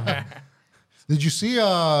 Did you see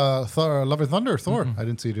Thor, Love and Thunder? Thor? I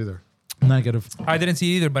didn't see it either. Negative. I didn't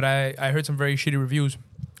see it either, but I heard some very shitty reviews.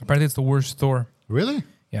 Apparently, it's the worst Thor. Really?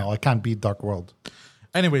 Yeah. No, I can't beat Dark World.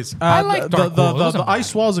 I Anyways, like the, Dark the, World. It the, wasn't the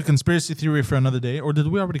ice wall is a conspiracy theory for another day, or did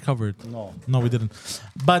we already cover it? No, we didn't.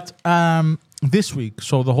 But this week,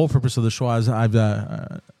 so the whole purpose of the show, as I've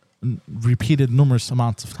repeated numerous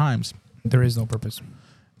amounts of times, There is no purpose.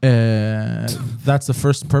 that's the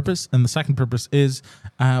first purpose, and the second purpose is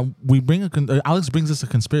we bring Alex brings us a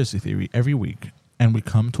conspiracy theory every week, and we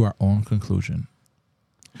come to our own conclusion.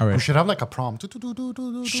 All We right, should have like a prompt.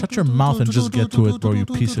 shut your mouth and just get to it, bro. You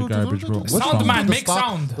piece of garbage, bro. What's Sound wrong? man, The make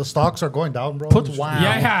sound. The stocks are going down, bro. Put wow.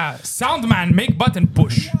 Yeah. Sound man, make button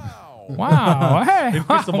push. Wow. Hey.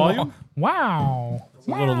 Increase the volume? Wow. It's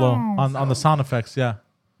a little low on the sound effects. Yeah,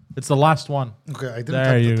 it's the last one. Okay, I didn't There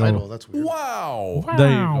type you the go. title. That's weird. Wow. There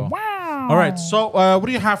you go. Wow. All right. So, what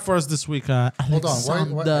do you have for us this week? Hold on. Why I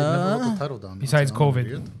never wrote Alexander? the title down. Besides I'm COVID.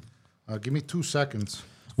 idiot. Give me 2 seconds.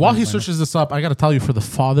 While he searches this up, I got to tell you, for the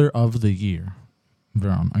Father of the Year,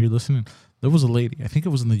 Veron, are you listening? There was a lady. I think it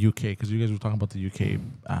was in the UK because you guys were talking about the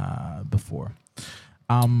UK before.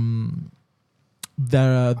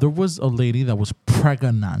 There was a lady that was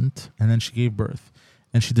pregnant and then she gave birth,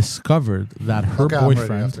 and she discovered that her Okay, I'm ready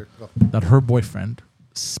boyfriend after. Go.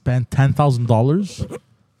 spent $10,000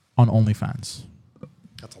 on OnlyFans.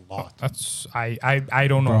 That's a lot. That's I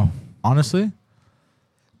don't know. Bro, honestly,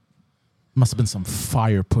 must have been some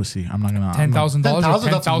fire pussy. I'm not gonna. $10,000 or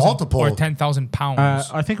 10,000, that's 10,000 multiple. or 10,000 pounds.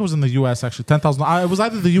 I think it was in the U.S. actually. 10,000. It was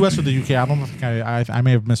either the U.S. or the U.K. I don't think I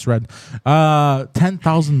may have misread.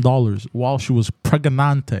 $10,000 while she was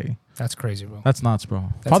pregnante. That's crazy, bro. That's nuts, bro.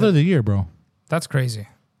 Father of the Year, bro. That's crazy.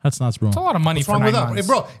 That's nuts, bro. It's a lot of money What's for wrong 9 with that? months. Hey,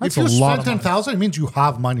 bro, That's if you a lot spend of money. 10,000, it means you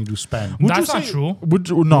have money to spend. Would That's you not say-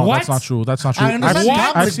 true. No, What? that's not true. That's not true. I understand What?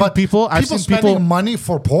 gambling, but I've people seen spending people. money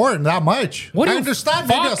for porn that much. What do I you understand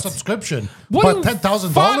maybe a fucked? subscription, What do but you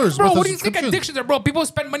 $10,000 fuck, with bro? a What do you think subscription. addictions are, bro? People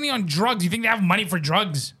spend money on drugs. You think they have money for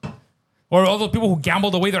drugs? Or all those people who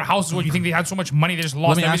gambled away their houses where you think they had so much money they just Let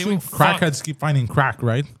lost me ask everything? you: crackheads keep finding crack,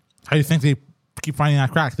 right? How do you think they keep finding that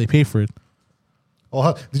crack? They pay for it.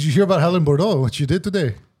 Oh, did you hear about Helen Bordeaux? What she did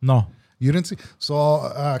today? No. You didn't see? So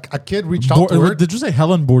a kid reached out to her. Did you say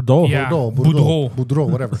Helen Bordeaux? Yeah. Boudreaux,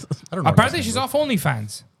 whatever. I don't know. Apparently she's off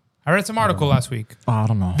OnlyFans. I read some article last week. Oh, I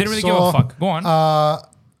don't know. Didn't really give a fuck. Go on.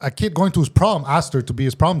 A kid going to his prom asked her to be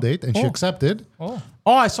his prom date, and she accepted.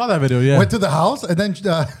 Oh, I saw that video. Yeah. Went to the house, and then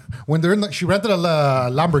when they're in, she rented a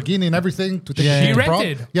Lamborghini and everything to take Yeah. her She to prom.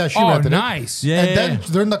 rented? Yeah, she Oh, rented nice. it. Yeah. And then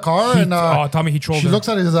they're in the car, and Tommy, he trolled she her. looks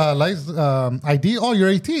at his ID. Oh, you're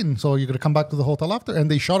 18, so you're gonna come back to the hotel after. And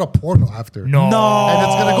they shot a porno after. No. And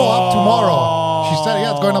it's gonna go up tomorrow. She said,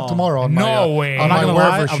 "Yeah, it's going up tomorrow." On No my, way. On I'm not my gonna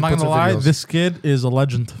wherever lie. she I'm not puts gonna her lie. videos. This kid is a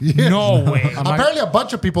legend. No way. Apparently, a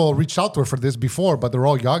bunch of people reached out to her for this before, but they're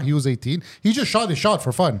all young. He was 18. He just shot his shot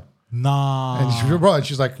for fun. Nah. And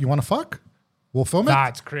she's like, "You want to fuck? We'll film it."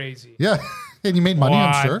 That's crazy. Yeah, and he made money.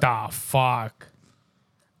 What I'm sure. the fuck?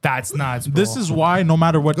 That's nuts, bro. This is why, no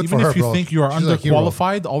matter what, Good even for if her, you bro. think you are She's a hero.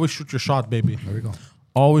 underqualified, always shoot your shot, baby. There we go.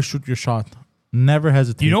 Always shoot your shot. Never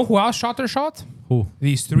hesitate. You know who else shot their shot? who?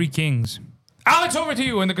 These 3 kings. Alex, over to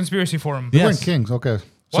you in the conspiracy forum. They Yes. weren't kings. Okay, What?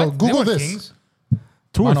 so They Google weren't this. Kings.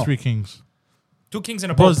 2 I or know. 3 kings. 2 kings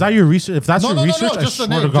and a Bro, pope. is that your research? If that's No, your no, no, research, no. Just I the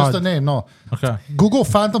swear name. to God. Just the name. No. Okay. Google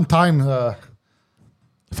Phantom Time.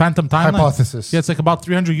 Phantom timeline. Hypothesis. Yeah, it's like about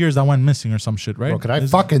 300 years that went missing or some shit, right? Bro, can I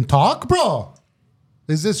Is- fucking talk, bro?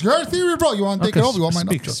 Is this your theory, bro? You want to take Okay, it over? You want mine?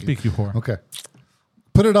 speak, speak, you whore. Okay.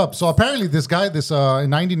 Put it up. So apparently, this guy, in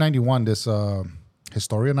 1991, this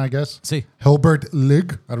historian, I guess, See. Hilbert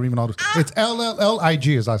Lig. I don't even know. It's LLLIG.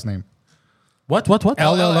 His last name. What?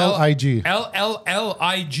 LLLIG.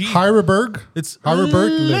 LLLIG. Heidelberg. It's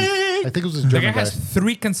Heidelberg Lig. Lig. I think it was his The guy German guy. has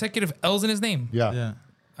 3 consecutive L's in his name. Yeah. Yeah.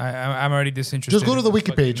 I'm already disinterested. Just go to the in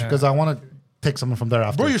wiki page fucking, because I want to take someone from there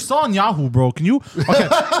after. Bro, you're still on Yahoo, bro. Can you? Okay,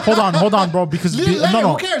 hold on, bro. Because Who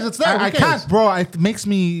cares? It's there. Who I cares? can't, bro. It makes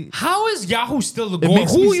me. How is Yahoo still the It goal?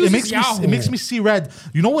 makes, Who me, uses it, makes Yahoo? me, it makes me see red.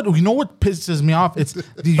 You know what? You know what pisses me off? It's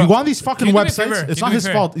you go on these fucking Can you do me a favor? websites. Can It's you not do me a his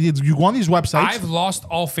favor? fault. You go on these websites. I've lost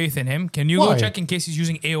all faith in him. Can you Why? go check in case he's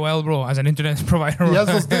using AOL, bro, as an internet provider? He has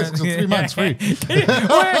those discs. It's 3 months free. Wait,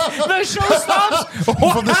 the show stops.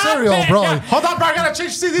 From the cereal, bro. Hold on, bro. I gotta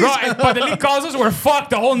change CDs. Bro, if Padeli calls us, we're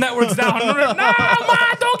fucked. The whole network's down. No,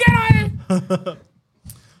 man, don't get on it.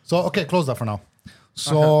 So, okay, close that for now.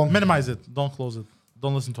 So, Minimize it. Don't close it.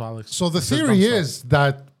 Don't listen to Alex. so the He says theory dumb stuff. is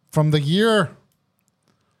that from the year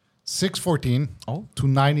 614 Oh. to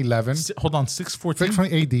 911, Hold on. 614.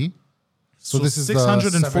 620 AD. So this is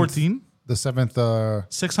 614. the seventh,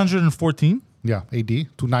 614. yeah, AD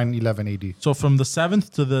to 911 AD. So from the 7th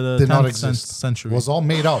to the Did not 10th exist. century. Was all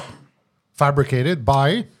made up, fabricated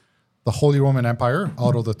by the Holy Roman Empire,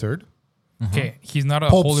 Otto III, Okay, he's not a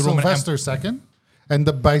Pope Holy Roman Sylvester II, and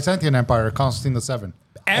the Byzantine Empire, Constantine VII.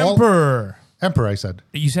 All- Emperor. Emperor, I said.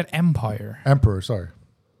 You said empire. Emperor, sorry.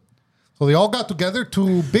 So they all got together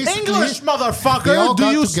to basically... English, They all motherfucker. Do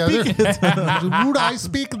got you together. speak it? Would I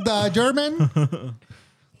speak the German?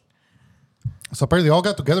 So apparently they all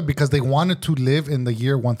got together because they wanted to live in the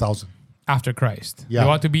year 1000. After Christ. Yeah. They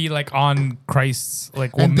want to be like on Christ's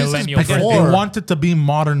like And this is millennial. before- birthday. They want it to be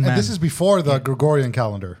modern, man. And this is before the Gregorian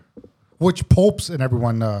calendar, which popes and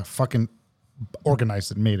everyone fucking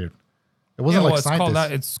organized and made it. It wasn't like it's called scientists.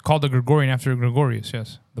 that. It's called the Gregorian after Gregorius.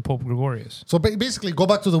 Yes, the Pope Gregorius. So basically, go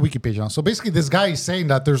back to the wiki page now. So basically, this guy is saying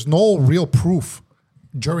that there's no real proof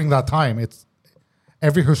during that time. It's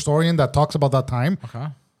every historian that talks about that time. Okay.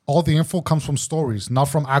 All the info comes from stories, not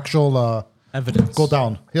from actual Evidence. Go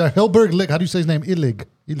down. Yeah, Hilberg Lig. How do you say his name? Illig.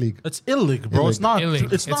 It's illig, bro. Illig. It's not. Illig.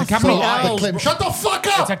 It's It's not a capital three I. L's, Claim. bro. Shut the fuck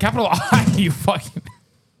It's up! a capital I. You fucking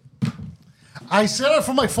I said it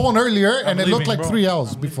from my phone earlier, and it looked leaving, like bro. 3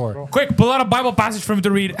 L's before. quick! Pull out a Bible passage for me to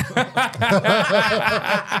read.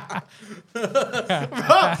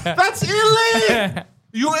 That's illig.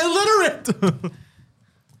 You illiterate.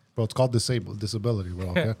 Bro, it's called disability, bro.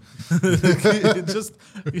 Okay? Just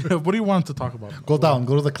what do you want to talk about? Go down.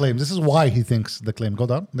 Go to the claim. This is why he thinks the claim. Go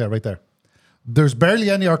down. There, right there. There's barely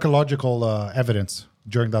any archaeological evidence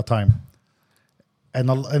during that time. And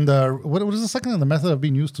what is the second? The method of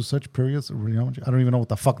being used to such periods of radiometry? I don't even know what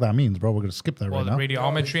the fuck that means, bro. We're gonna skip that Well, right the now.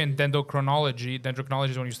 radiometry and dendrochronology. Dendrochronology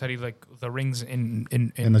is when you study like the rings in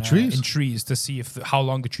the trees? in trees to see if how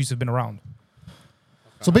long the trees have been around.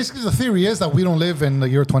 So basically, the theory is that we don't live in the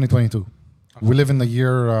year 2022. We live in the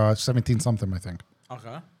year 17 something, I think,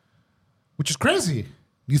 Okay. which is crazy.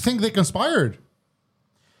 You think they conspired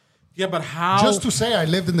Yeah, but how? just to say I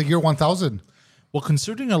lived in the year 1000? well,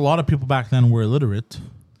 considering a lot of people back then were illiterate,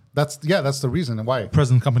 That's the reason and why.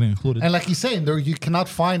 present company included. And like he's saying, there you cannot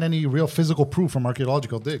find any real physical proof from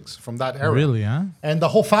archaeological digs from that era. Really, huh? And the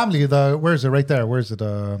whole family, where is it? Right there. Where is it?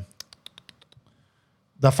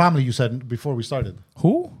 The family you said before we started.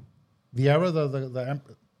 Who? The era, the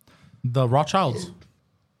The Rothschilds,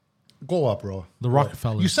 go up, bro. the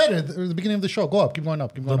Rockefellers, You said it at the beginning of the show. Go up. Keep going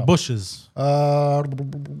up. Keep the going up. Bushes.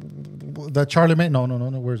 The Charlemagne. No.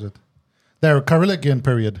 Where is it? There, Carolingian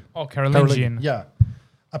period. Oh, Carolingian. Yeah.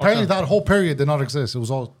 Apparently, that whole period did not exist. It was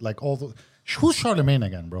all like all the. Who's Charlemagne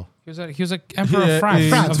again, bro? He was like emperor of France.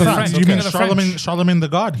 France, Of the France. French. You King mean of the French. Charlemagne the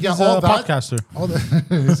God? He's Yeah, a all that- podcaster. All the,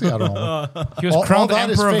 see, I don't know. He was all crowned that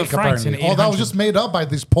is emperor of the fake, Franks in apparently. All that was 800. just made up by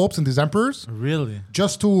these popes and these emperors Really?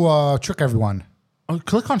 just to trick everyone. Oh,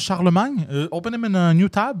 click on Charlemagne. Open him in a new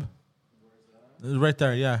tab. Right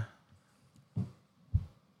there, yeah.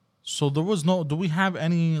 So there was no. Do we have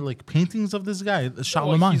any like paintings of this guy, Oh,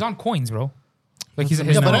 Charlemagne? he's on coins, bro. Like he's Yeah,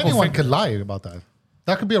 his but historical anyone figure. could lie about that.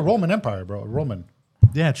 That could be a Roman empire, bro. A Roman.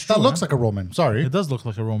 Yeah, it's true. That looks like a Roman. Sorry. It does look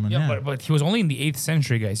like a Roman. Yeah, Yeah, but he was only in the 8th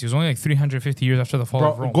century, guys. He was only like 350 years after the fall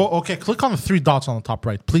of bro, Rome. go. Okay, click on the 3 dots on the top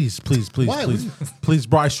right, please, please, please, Why? please, please,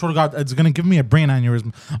 bro. I swear to God, it's gonna give me a brain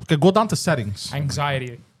aneurysm. Okay, go down to settings.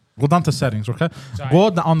 Anxiety. Go down to settings. Okay, Sorry.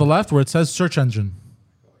 go on the left where it says search engine.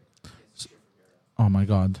 Oh my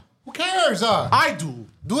God. Who cares? I do.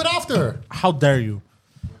 Do it after. How dare you?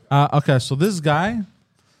 Okay, so this guy,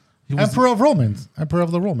 he was, Emperor of Romans. Emperor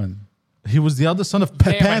of the Roman. he was the eldest son of Yeah,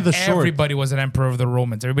 Pepin but the Short. everybody was an emperor of the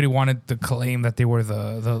Romans. Everybody wanted to claim that they were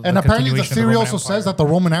the And apparently the continuation of theory Roman also Empire. says that the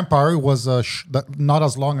Roman Empire was not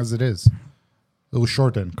as long as it is. It was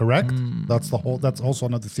shortened, correct? That's also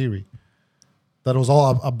another theory. That it was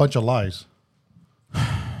all a bunch of lies.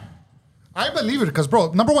 I believe it because,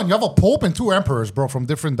 bro, number one, you have a pope and 2 emperors, bro, from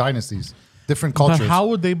different dynasties, different cultures. But how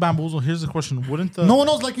would they bamboozle? Here's the question: wouldn't the No one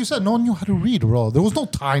knows, like you said, no one knew how to read, bro. There was no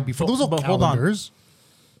time before. There was no But hold on. calendars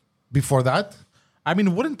before that. I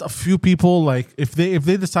mean, wouldn't a few people like if they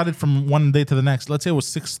decided from one day to the next, let's say it was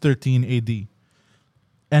 613 AD,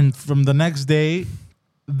 and from the next day,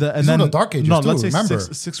 and These were the Dark Ages no, too, let's say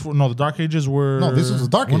remember? No, the Dark Ages were No, this is the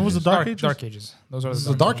Dark When was the Ages. Dark Ages? Dark Ages. Those are This is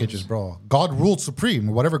the the Dark Ages, bro. God ruled supreme.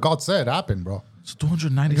 Whatever God said happened, bro. It's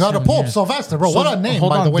 297. You got a Pope, years. Sylvester, bro. So, What a name,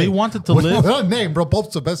 hold by on, the way. they wanted to live- What a name, bro.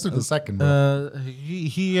 Pope Sylvester II, bro.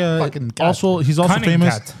 He Fucking cat. he's also Cunning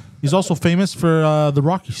famous. cat. He's also famous for the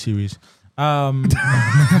Rocky series.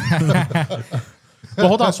 But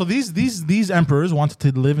hold on. So these emperors wanted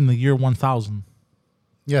to live in the year 1000.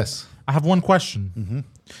 Yes. I have one question.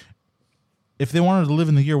 If they wanted to live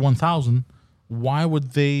in the year 1000, why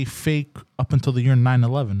would they fake up until the year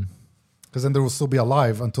 911? Because then they will still be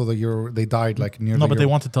alive until the year they died, like near No, the but they year.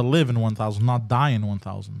 wanted to live in 1000, not die in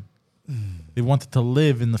 1000. They wanted to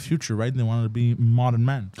live in the future, right? They wanted to be modern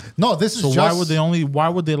men. No, this is So just... why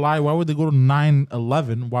would they lie? Why would they go to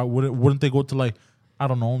 911? Why wouldn't they go to like, I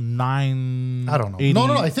don't know, 9? I don't know.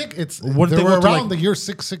 No, I think it's... Wouldn't they they were go to, around like- the year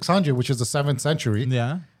 600, which is the 7th century.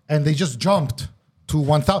 Yeah. And they just jumped to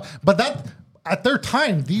 1000. But that... At their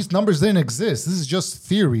time, these numbers didn't exist. This is just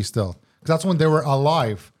theory still. Because that's when they were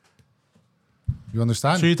alive. You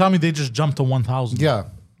understand? So you tell me they just jumped to 1000? Yeah.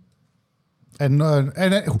 And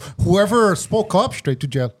whoever spoke up, straight to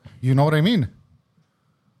jail. You know what I mean?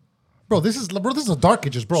 Bro, this is the Dark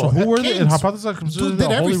Ages, bro. So who were they? In Kings hypothesis, are considered did the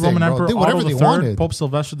Holy everything, Roman bro. Emperor Did whatever Otto they III, wanted. Pope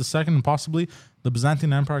Sylvester II, and possibly the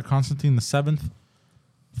Byzantine Empire Constantine VII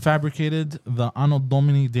fabricated the Anno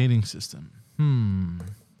Domini dating system.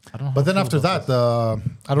 I don't know. But then after that,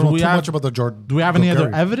 I don't know too much about the Jordan. Do we have any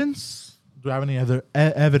other evidence? Do we have any other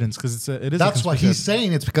evidence? Because it is. That's what he's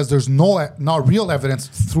saying. It's because there's not real evidence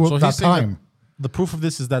throughout that time. The proof of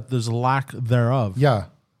this is that there's a lack thereof. Yeah,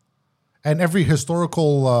 and every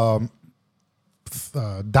historical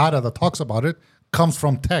data that talks about it comes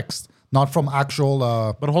from text, not from actual.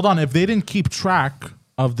 But hold on, if they didn't keep track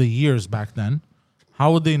of the years back then,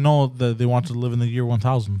 how would they know that they wanted to live in the year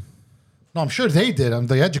 1000? No, I'm sure they did. And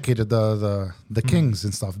they educated the kings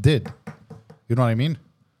and stuff. Did you know what I mean?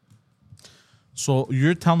 So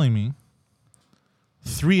you're telling me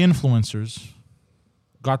 3 influencers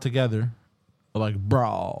got together, like,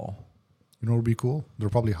 bro. You know what would be cool? They're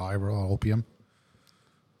probably high, bro. On opium.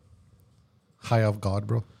 High of God,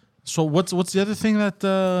 bro. So what's the other thing that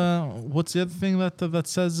that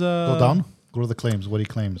says Go down. Go to the claims. What he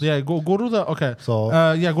claims. Yeah, go to the So-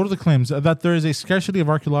 go to the claims that there is a scarcity of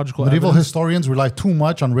archaeological Medieval evidence historians rely too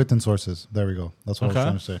much on written sources. There we go. That's what I was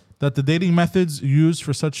trying to say. that the dating methods used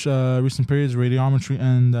for such recent periods, radiometry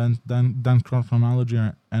and chronology,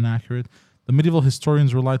 are inaccurate. The medieval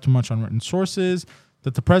historians rely too much on written sources.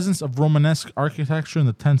 That the presence of Romanesque architecture in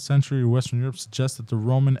the 10th century Western Europe suggests that the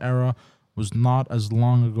Roman era was not as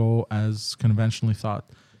long ago as conventionally thought.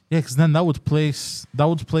 Yeah, because then that would place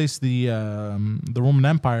the Roman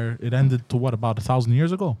Empire. It ended to what, about 1,000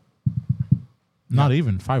 years ago? Not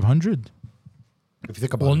even 500. If you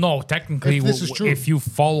think about Well, it. no, technically, If this is true. if you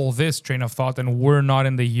follow this train of thought, then we're not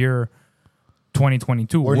in the year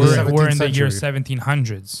 2022. We're We're, in the we're in 17th the year century.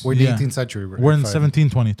 1700s. We're in the Yeah. 18th century. We're in Fine.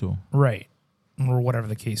 1722. Right. Or whatever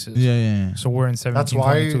the case is. Yeah. So we're in That's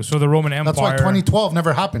why- 1722. So the Roman Empire. That's why 2012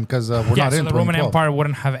 never happened because we're yeah, not so in the Roman 2012. Empire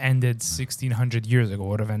wouldn't have ended 1600 years ago. It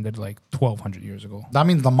would have ended like 1200 years ago. That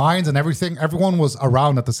means the mines and everything, everyone was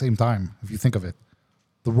around at the same time, if you think of it.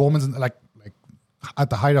 The Romans, like at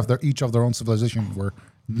the height of each of their own civilization, were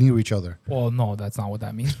near each other. Well, no, that's not what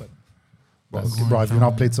that means. But Bro, have you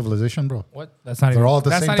not played Civilization, bro? what? That's not. They're even, all at the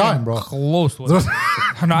that's same not even time, bro. Close. To Bro,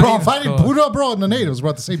 I'm not I'm even fighting close. Buddha, bro, and the natives were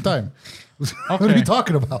at the same time. What are Okay. you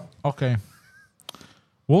talking about? Okay.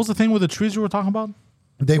 What was the thing with the trees you were talking about?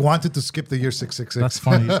 They wanted to skip the year 666. That's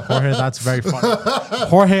funny, Jorge. That's very funny.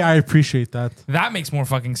 Jorge, I appreciate that. That makes more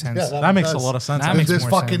fucking sense. Yeah, That makes a does. lot of sense. That And makes this more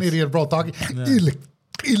fucking sense. idiot, bro, talking.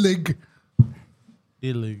 Illig.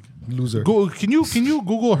 Illig. Loser. Go, can you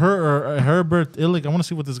Google Herbert Illig? I want to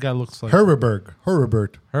see what this guy looks like. Herberg.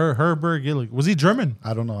 Herbert Illig. Was he German?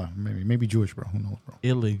 I don't know. Maybe Jewish, bro. Who knows, bro?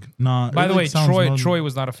 Illig. Nah. By the Illig way, sounds Troy normal.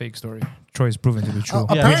 was not a fake story. Troy is proven to be true.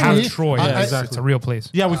 Yeah, we apparently- have Troy. Yeah, It's exactly. a real place.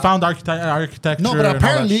 Yeah, we found architecture. No, but and all that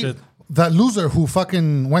apparently shit. that loser who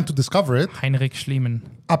fucking went to discover it, Heinrich Schliemann.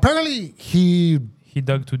 apparently he He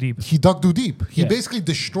dug too deep. dug too deep. He Yeah. basically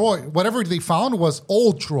destroyed whatever they found was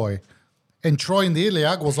old Troy, and Troy in the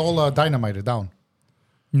Iliad was all dynamited down.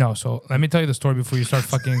 No, so let me tell you the story before you start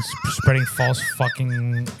fucking spreading false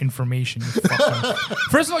fucking information. You fucking-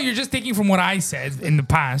 First of all, you're just taking from what I said in the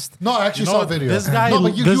past. No, I actually You know saw a what, video. this guy, no,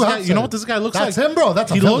 but this have guy- you said know it. what this guy looks That's like? him, bro.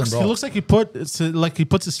 That's a He villain, looks. bro. He looks like he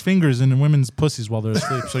puts his fingers in women's pussies while they're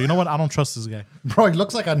asleep. So you know what? I don't trust this guy. Bro, he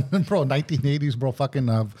looks like a 1980s, bro, fucking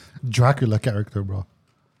Dracula character, bro.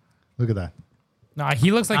 Look at that. Nah,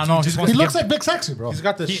 he looks like I know, he just he's- wants He to looks get like Big Sexy, bro. He's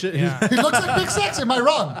got this shit. yeah. He looks like Big Sexy. Am I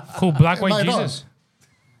wrong? cool black Am I white wrong? Jesus.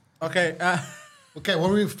 Okay. Okay, what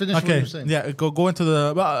were we finished? What were Okay. you saying? Yeah. Go into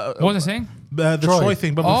the What was I saying? the Troy. Troy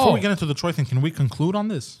thing. But before Oh. we get into the Troy thing, can we conclude on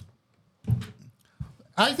this?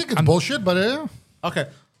 I think it's bullshit, but Okay.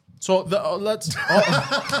 So let's. did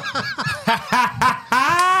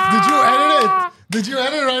you edit it? Did you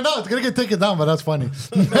edit it right now? It's gonna get taken down, but that's funny.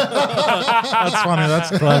 That's funny.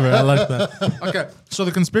 That's clever. I like that. Okay. So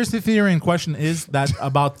the conspiracy theory in question is that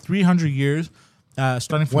about 300 years,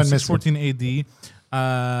 starting from When missing. 614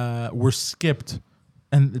 AD, were skipped.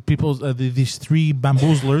 And people, these 3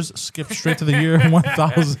 bamboozlers skipped straight to the year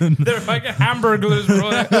 1000. They're fucking hamburgers, bro.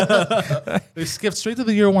 They skipped straight to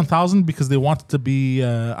the year 1000 because they wanted to be,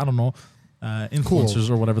 I don't know, influencers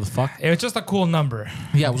or whatever the fuck. It was just a cool number.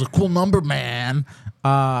 Yeah, it was a cool number, man.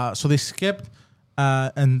 So they skipped,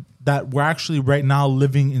 and that we're actually right now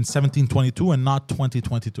living in 1722 and not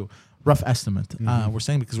 2022. Rough estimate. We're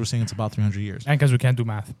saying because we're saying it's about 300 years, And because we can't do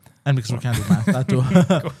math. and because we can't do math. That too.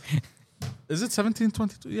 Is it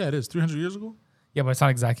 1722? Yeah, it is. 300 years ago. Yeah, but it's not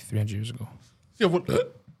exactly 300 years ago. Yeah. What?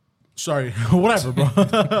 Sorry, whatever, bro.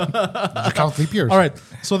 You count leap years. All right,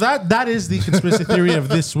 so that is the conspiracy theory of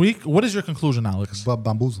this week. What is your conclusion, Alex?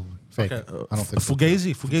 Bamboozle. Fake. I don't think so.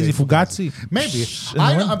 Fugazi. Maybe.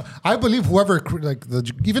 I believe whoever, like,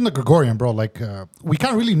 even the Gregorian, bro, like, we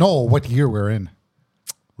can't really know what year we're in.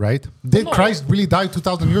 Right? Did Christ really die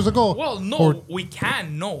 2,000 years ago? Well, no, we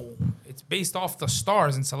can know. It's based off the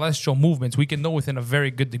stars and celestial movements. We can know within a very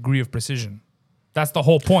good degree of precision. That's the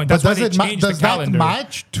whole point. That's why they changed the does calendar. that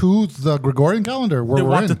match to the Gregorian calendar where They we're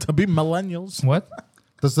wanted in? to be millennials. What?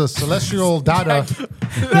 Does the celestial data...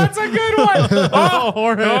 That's a good one.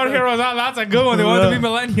 Oh, heroes. That's a good one. They want to be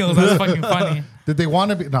millennials. That's fucking funny. Did they want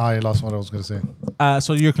to be... No, I lost what I was going to say.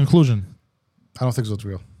 So your conclusion? I don't think so. It's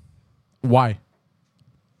real. Why?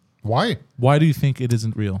 Why? Why do you think it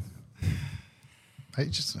isn't real?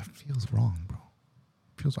 It feels wrong, bro.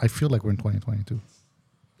 I feel like we're in 2022.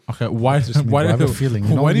 Okay, why? Why do I have a feeling?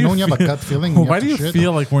 You know, why do when you have a gut feeling. Why do you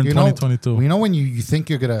feel like we're in 2022? You know when you think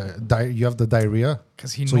you're gonna die, you have the diarrhea,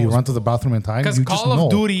 'Cause he so you knows. run to the bathroom in time. Because You just Call know.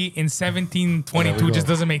 of Duty in 1722 just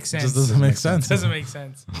doesn't make sense. Just doesn't make sense. Doesn't make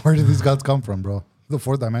sense. Where did these gods come from, bro? The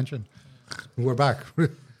fourth dimension. We're back.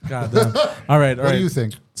 God damn. All right. What do you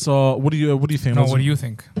think? So what do you think? No, what do you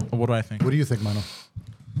think? What do I think? What do you think, Mano?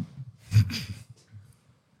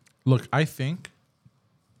 Look, I think.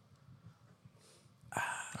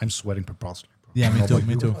 I'm sweating preposterously. Bro. Yeah, I me don't know too. about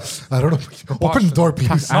Me you. too. I don't know. Open the door,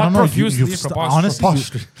 please. I don't know. profusely, You've preposterous.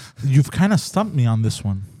 honestly, you've kind of stumped me on this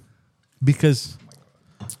one because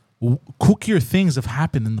kookier things have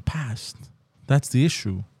happened in the past. That's the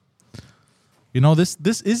issue. You know, this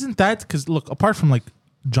isn't that because look, apart from like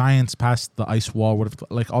giants past the ice wall, whatever,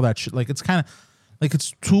 like all that shit, like it's kind of like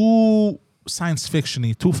it's too science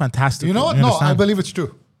fictiony, too fantastic. You know what? No, I believe it's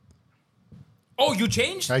true. Oh, you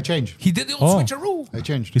changed? I changed. He did the old Oh. switcheroo. I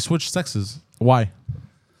changed. He switched sexes. Why?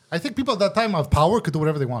 I think people at that time of power could do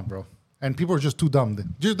whatever they want, bro. And people were just too dumb.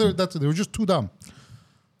 They were just too dumb.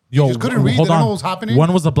 Yo, just couldn't read, hold they don't on. know what was happening.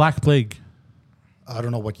 When was the Black Plague? I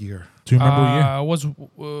don't know what year. Do you remember what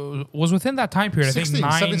year? Was within that time period. I think 16th,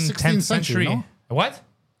 9th, 10th 16th century, century. no? What?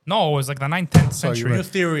 No, it was like the 9th, 10th Sorry, you're century. New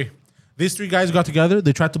theory. These three guys got together.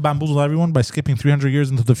 They tried to bamboozle everyone by skipping 300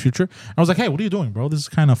 years into the future. I was like, hey, what are you doing, bro? This is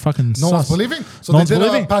kind of fucking No sus. one's believing? So No they one's did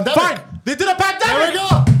believing. a pandemic. Fine. They did a pandemic. There we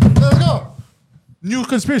go. Let's go. New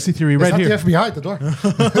conspiracy theory Is right that here. the FBI at the door?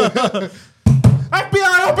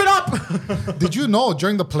 FBI, open up. Did you know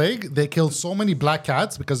during the plague they killed so many black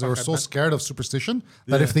cats because they were so scared of superstition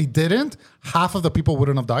that if they didn't, half of the people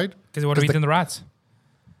wouldn't have died? Because they would have eaten the rats.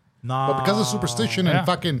 Nah. But because of superstition Yeah. and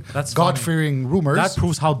fucking That's God-fearing rumors, That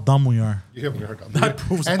proves how dumb we are. Yeah, we heard that. That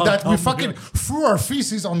proves and how that we dumb fucking we are. threw our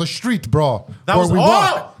feces on the street, bro. That where was we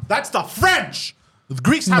walk. that's the French. The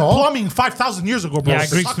Greeks had No. plumbing 5,000 years ago, bro. Yeah,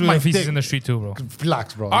 Greeks Suck threw my their feces dick. in the street too, bro.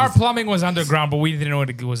 Relax, bro. Our plumbing was underground, but we didn't know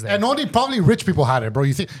it was there. And only probably rich people had it, bro.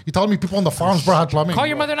 You telling me people on the farms, bro, had plumbing? Call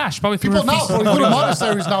your bro. mother Nash. Probably threw People her now, feces. bro, you go to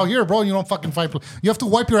monasteries now here, bro. You don't fucking fight. You have to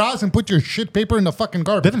wipe your ass and put your shit paper in the fucking They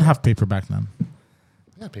garbage. didn't have paper back then.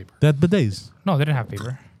 Yeah, paper. They had bidets. No, they didn't have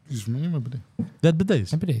paper. They had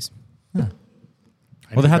bidets. Bidets.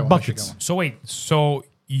 Well, they had buckets. So wait. So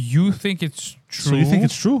you think it's true? So you think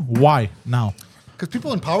it's true? Why now? Because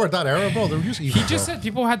people in power at that era, bro, they were just evil. He just bro. said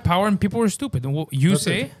people had power and people were stupid. And what you That's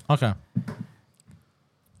say? it. Okay.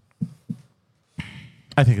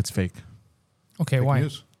 I think it's fake. Okay, Fake why?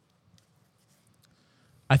 news.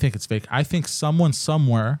 I think it's fake. I think someone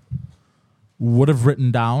somewhere would have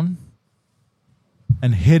written down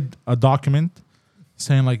and hid a document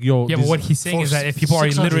saying like, "Yo." Yeah, but these- what he's saying For is that if people are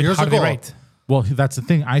 600 illiterate, years how do they ago. write? Well, that's the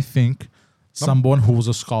thing. I think someone who was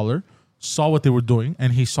a scholar saw what they were doing,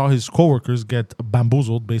 and he saw his coworkers get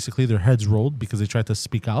bamboozled, basically their heads rolled because they tried to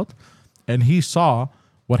speak out, and he saw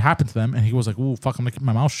what happened to them, and he was like, "Ooh, fuck! I'm gonna keep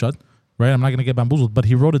my mouth shut, right? I'm not gonna get bamboozled." But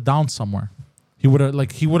he wrote it down somewhere. He would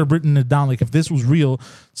have written it down. Like if this was real,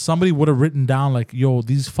 somebody would have written down like, "Yo,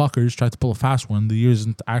 these fuckers tried to pull a fast one. The year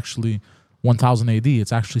isn't actually 1000 AD.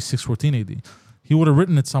 It's actually 614 AD." He would have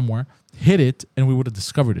written it somewhere, hid it, and we would have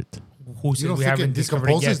discovered it. Who You said don't we think haven't it discovered it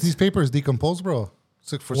decomposes? yet? These papers decompose, bro.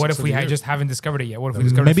 What if we just haven't discovered it yet? What if we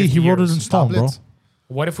discovered it Maybe 50 he wrote it years? in stone, bro. Tablets?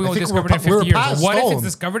 What if we I only think discovered we're it in we're 50 years? past What if it's stone.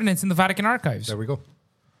 discovered and it's in the Vatican archives? There we go.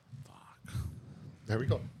 There we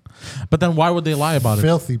go. But then why would they lie about it?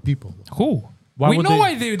 Filthy people. Who? Why we would know they-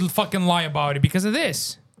 why they would fucking lie about it because of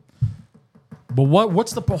this. But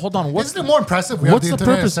what's the hold on? What's Isn't it more impressive? We have what's the the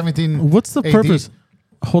internet in purpose? 17 What's the AD? purpose?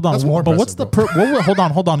 Hold on, That's more but what's the impressive,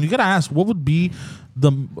 hold on? You gotta ask what would be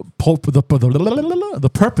the the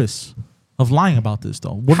purpose of lying about this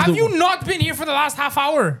though? What do Have they- you not been here for the last half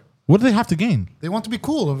hour? What do they have to gain? They want to be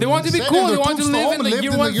cool. They want to be said cool. in They their want to live tombstone, in the lived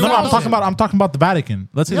year in one No, I'm thousand. talking about the Vatican.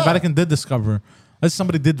 Let's say the Yeah. Vatican did discover As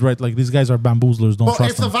somebody did write, like, these guys are bamboozlers. Don't Bro,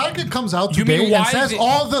 trust if the them. Vatican comes out You mean today why and says they-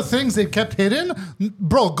 all the things they kept hidden,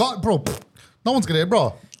 bro, no one's gonna,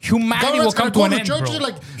 bro. Humanity will Governments come gonna to go an to end, churches bro.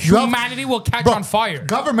 like you have- Humanity will catch Bro, on fire.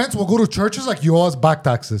 Governments will go to churches like you owe us back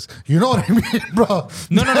taxes. You know what I mean, bro?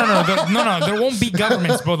 No. There won't be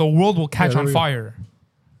governments, bro. The world will catch there on we go. fire.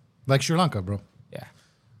 Like Sri Lanka, bro. Yeah.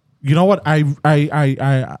 You know what? I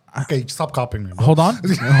Okay, stop copying me, bro. hold on.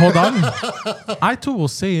 I too will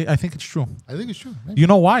say I think it's true. I think it's true. Maybe. You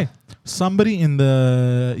know why? Somebody in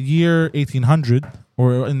the year 1800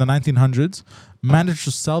 or in the 1900s managed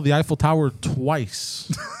to sell the Eiffel Tower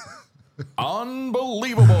twice.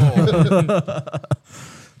 Unbelievable.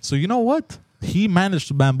 So you know what? He managed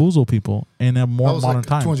to bamboozle people in a more That was modern like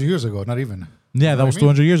time. 200 years ago, not even. Yeah, that what was I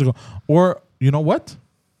mean? 200 years ago. Or you know what?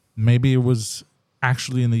 Maybe it was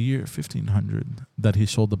actually in the year 1500 that he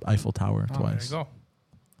sold the Eiffel Tower Oh, there you twice. go.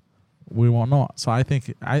 We won't know. So I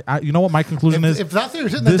think I you know what my conclusion is. If that theory,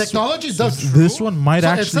 the this- technology does this true, one might so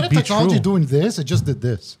actually instead of be technology true. doing this, it just did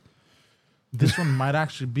this. This one might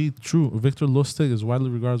actually be true. Victor Lustig is widely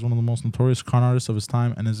regarded as one of the most notorious con artists of his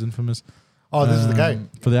time and is infamous. Oh, this is the guy.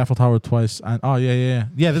 For the Eiffel Tower twice. And yeah.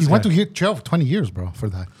 This He went guy. to jail for 20 years, bro, for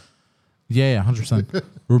that. Yeah, 100%.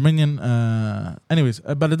 Romanian. Anyways,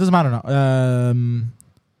 but it doesn't matter now.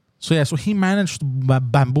 So he managed to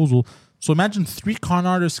bamboozle. So imagine 3 con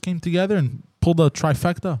artists came together and pulled a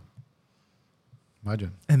trifecta,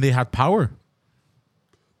 Imagine. and they had power.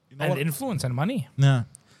 And influence and money. Yeah. You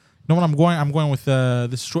know what I'm going? I'm going with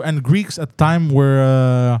this is true. And Greeks at the time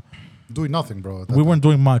were Doing nothing, bro. at that we time. weren't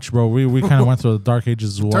doing much, bro. We kind of went through the dark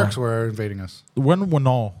ages as well. Turks were invading us.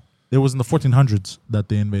 No, it was in the 1400s that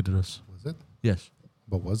they invaded us. Was it? Yes.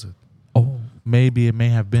 But was it? Oh, maybe it may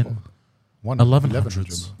have been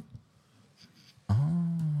 1100s. Oh,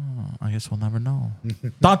 I guess we'll never know.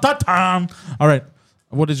 Dun, dun, dun. All right.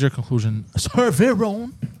 What is your conclusion, Sir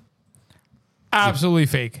Veron? Absolutely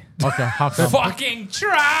fake. Okay, how come? Fucking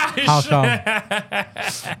trash. How come?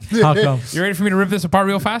 How come? You ready for me to rip this apart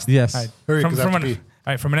real fast? Yes. All right. Hurry, From, 'cause I from have an, to all pee.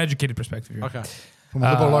 right, from an educated perspective here. Okay. From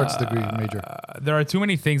a liberal arts degree major. There are too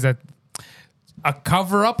many things that a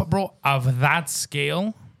cover up, bro, of that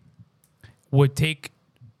scale would take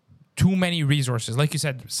too many resources. Like you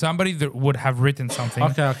said, somebody that would have written something.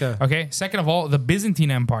 Okay. Second of all, the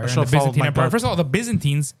Byzantine Empire. should've followed my gut. First of all, the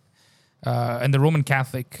Byzantines and the Roman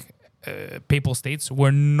Catholic papal states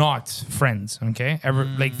were not friends. Okay,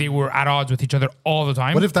 like they were at odds with each other all the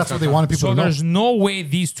time. What if that's what they wanted people So to know? there's no way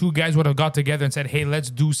these two guys would have got together and said, "Hey, let's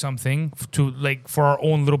do something for our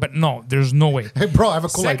own little bit." No, there's no way. Hey, bro, I have a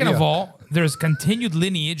cool Second idea. of all, there's continued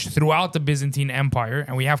lineage throughout the Byzantine Empire,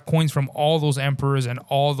 and we have coins from all those emperors and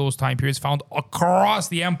all those time periods found across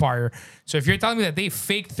the empire. So if you're telling me that they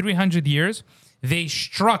faked 300 years, they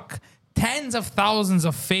struck tens of thousands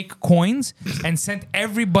of fake coins and sent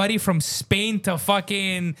everybody from Spain to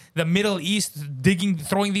fucking the Middle East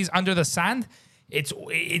throwing these under the sand. It's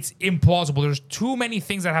implausible. There's too many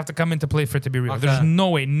things that have to come into play for it to be real. Okay. There's no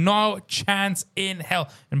way, no chance in hell.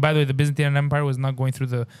 And by the way, the Byzantine Empire was not going through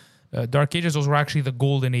the Dark Ages. Those were actually the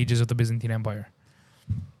golden ages of the Byzantine Empire.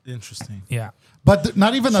 Interesting. Yeah. But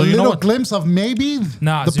not even So a you know little what? glimpse of maybe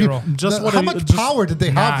Nah, the zero. peop- Just the- what how have you- much just- power did they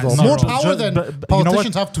have, Nah, though? no, More bro. power than but you know what?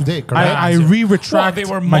 politicians have today, correct? I Well, re-retract they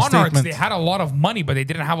were my monarchs. statement. They had a lot of money, but they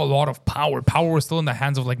didn't have a lot of power. Power was still in the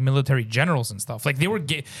hands of like military generals and stuff. Like they were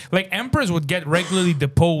like emperors would get regularly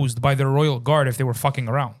deposed by their royal guard if they were fucking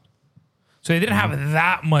around. So they didn't have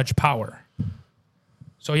that much power.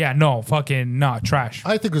 So yeah, trash.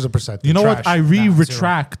 I think there's a percentage. You know what? Trash. I Nah,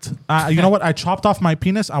 retract. You know what? I chopped off my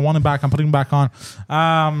penis. I want it back. I'm putting it back on.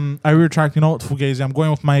 I retract. You know what, Fugazi? I'm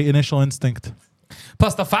going with my initial instinct.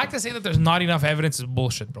 Plus, the fact to say that there's not enough evidence is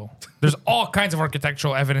bullshit, bro. There's all kinds of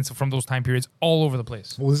architectural evidence from those time periods all over the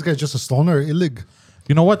place. Well, this guy's just a stoner, illig.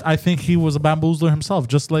 You know what? I think he was a bamboozler himself,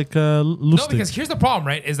 just like No, Lustig. because here's the problem,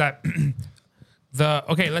 right? Is that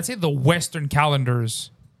let's say the Western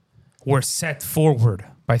calendars were set forward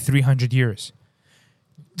by 300 years.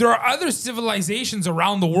 There are other civilizations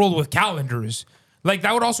around the world with calendars. Like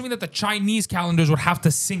that would also mean that the Chinese calendars would have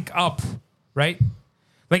to sync up, right?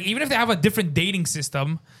 Like even if they have a different dating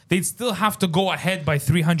system, they'd still have to go ahead by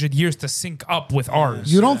 300 years to sync up with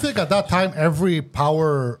ours. You don't think at that time every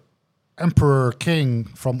power emperor king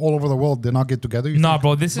from all over the world did not get together? You Nah, think?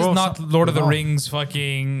 bro, this is Bro, not Lord of the no. Rings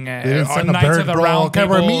fucking They didn't send a Knights bird, of the bro. Round Okay,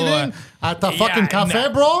 Table. we're meeting at the fucking cafe,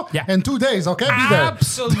 bro. Yeah. In 2 days, okay? Be there.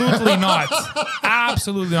 Absolutely not.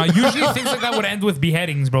 Absolutely not. Usually things like that would end with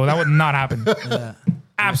beheadings, bro. That would not happen.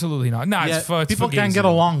 Absolutely not. Nah, Yeah, it's people fugazi. can't get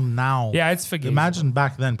along now. Yeah, it's fugazi. Imagine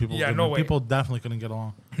back then, people. Yeah, couldn't. no way. People definitely couldn't get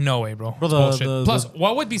along. No way, bro. Bro, It's the- bullshit. the- Plus, the-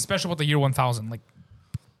 what would be special about the year 1000? Like,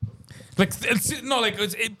 Like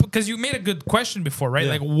because you made a good question before, right?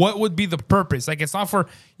 Yeah. Like, what would be the purpose? Like, it's not for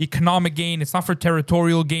economic gain. It's not for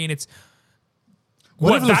territorial gain. It's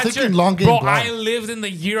What if they're that's thinking long game bro? plan? I lived in the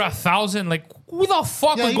year 1000. Like, who the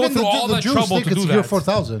fuck would go even through all that Jews trouble think to do it's year that?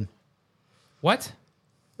 4000. What?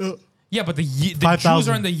 Yeah, but the Jews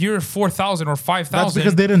 5,000. are in the year 4000 or 5000. That's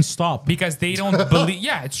because they didn't stop. Because they don't believe.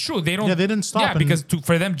 Yeah, it's true. They don't. Yeah, they didn't stop Yeah, and- because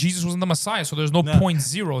for them, Jesus wasn't the Messiah, so there's no Yeah. point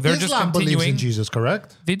zero. They're just Islam believes continuing. in Jesus,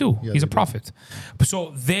 correct? They do. Yeah, He's they a do. prophet.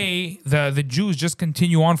 So the Jews just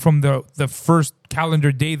continue on from the first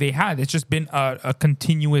calendar day they had. It's just been a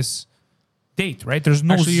continuous date, right? There's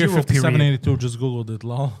no Actually, year zero period. 5782, just Googled it,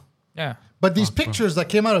 lol. Yeah. But these pictures that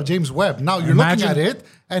came out of James Webb, now you're looking Imagine- at it,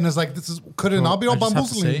 and it's like, could it not be all I just have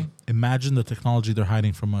to say, bamboozling? imagine the technology they're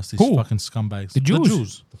hiding from us, these Who? fucking scumbags. The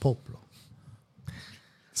Jews. The Pope, bro.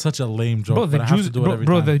 Such a lame joke, Bro, the but I have Jews, to do it bro, every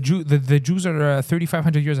bro time. the Jews are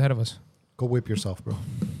 3,500 years ahead of us. Go whip yourself, bro.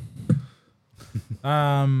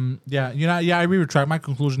 I retract. My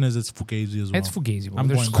conclusion is it's Fugazi as well. It's Fugazi, bro. I'm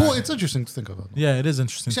There's going Cool. back. It's interesting to think about. Yeah, it is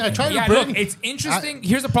interesting. See, I tried Yeah, to bring. look, it's interesting.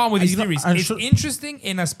 Here's the problem with these you know, theories. I It's should- interesting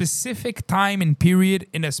in a specific time and period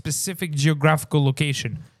in a specific geographical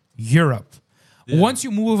location. Europe. Once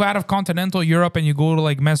you move out of continental Europe and you go to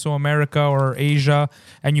like Mesoamerica or Asia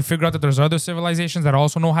and you figure out that there's other civilizations that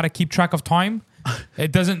also know how to keep track of time,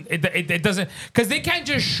 it doesn't because they can't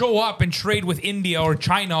just show up and trade with India or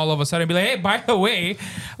China all of a sudden and be like, hey, by the way,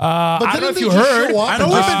 I don't know didn't if they you just heard. show up I and know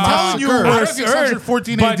we've just been telling you massacre? I don't we're know if you heard,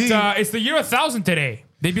 614 but AD. it's the year 1000 today.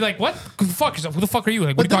 They'd be like, "What? Fuck yourself! Who the fuck are you?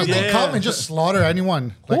 Like, what But are you didn't talking they about?" come and just slaughter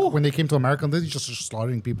anyone? Like Who? when they came to America, they just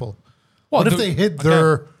slaughtering people. Well, What if the- they hid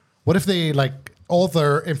their? What if they like all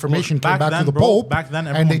their information Look, came back back then, to the bro, Pope? back then and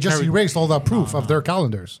everyone they just carried- erased all that proof of their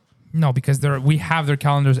calendars. No, because we have their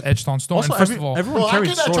calendars etched on stone. Also, and first of all, everyone Bro, I carried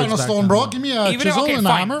get that swords China back stone, then. bro. Give me a even chisel okay, and a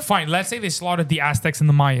fine, hammer. fine. Let's say they slaughtered the Aztecs and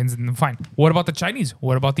the Mayans, and fine. What about the Chinese?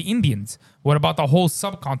 What about the Indians? What about the whole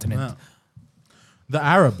subcontinent? The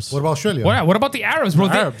Arabs. What about Australia? What about the Arabs, bro?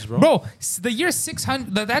 The Arabs, bro. The year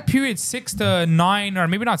 600, that period 6 to 9, or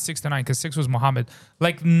maybe not 6 to 9, because 6 was Muhammad.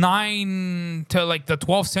 Like 9 to like the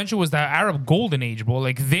 12th century was the Arab golden age, bro.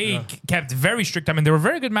 Like they kept very strict. I mean, they were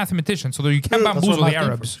very good mathematicians, so you can't That's bamboozle what the I think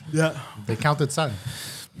Arabs. Yeah. They counted sun.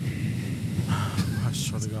 I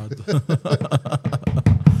swear to God.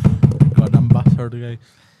 Goddamn bastard guy.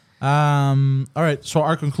 All right. So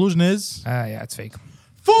our conclusion is Yeah, it's fake.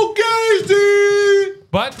 Fugazi.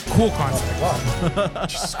 But cool concept. Wow.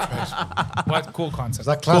 Jesus Christ. What cool concept? Is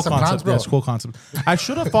that Cool class of plans, concept. bro? Yes, cool concept. I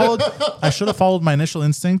should have followed. I should have followed my initial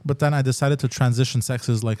instinct, but then I decided to transition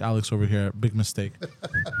sexes like Alex over here. Big mistake.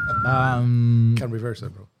 Can reverse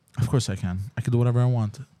it, bro. Of course I can. I can do whatever I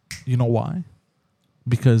want. You know why?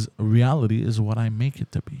 Because reality is what I make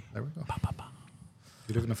it to be. There we go.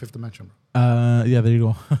 You live in a fifth dimension, bro. Yeah, there you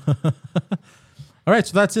go. All right,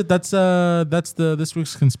 so that's it. That's this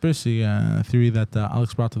week's conspiracy theory that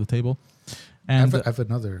Alex brought to the table. And I have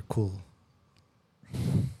another cool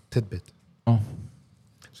tidbit. oh,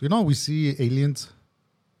 So you know we see aliens,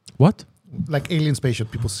 what? like alien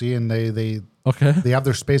spaceship people see, and they Okay. have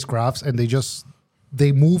their spacecrafts, and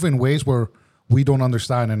they move in ways where we don't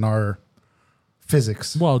understand in our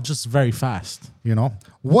physics. Well, just very fast. You know,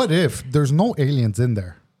 what if there's no aliens in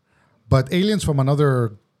there, but aliens from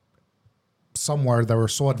another somewhere that were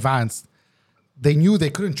so advanced, they knew they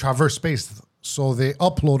couldn't traverse space, so they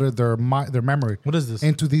uploaded their memory. What is this?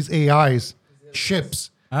 Into these AIs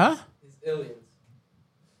ships. Huh? It's aliens.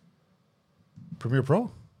 Premiere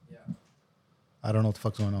Pro. Yeah. I don't know what the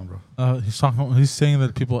fuck's going on, bro. He's saying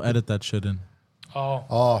that people edit that shit in. Oh.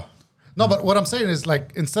 Oh, no, but what I'm saying is,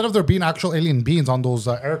 like, instead of there being actual alien beings on those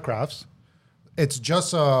aircrafts, it's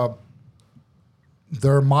just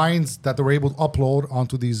their minds that they were able to upload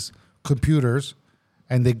onto these computers,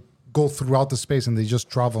 and they go throughout the space and they just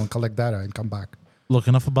travel and collect data and come back. Look,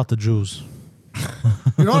 enough about the Jews.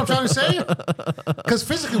 You know what I'm trying to say? Because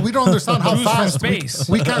physically, we don't understand how Jews from fast space.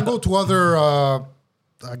 we can't go to other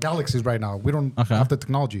galaxies right now. We don't Okay. have the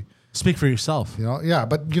technology. Speak for yourself. You know, yeah,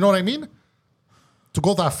 but you know what I mean? To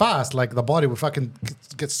go that fast, like the body would fucking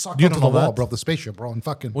get sucked You onto don't the know wall, that. bro, of the spaceship, bro, and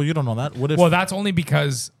fucking. Well, you don't know that. What if? Well, that's only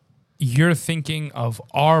because you're thinking of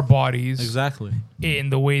our bodies exactly. in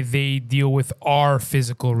the way they deal with our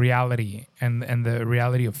physical reality and the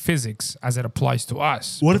reality of physics as it applies to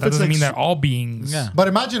us. What But if that it's doesn't like mean that all beings? Yeah. But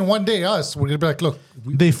imagine one day we're gonna be like, look,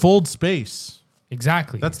 They fold space.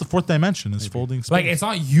 Exactly. That's the fourth dimension. Is folding space. like it's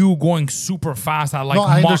not you going super fast at like no,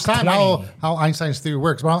 I Mach understand 20. how Einstein's theory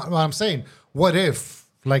works, but I'm saying, what if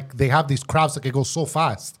like they have these crafts that can go so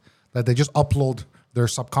fast that they just upload their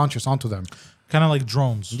subconscious onto them? Kind of like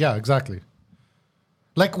drones. Yeah, exactly.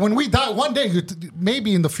 Like when we die, one day,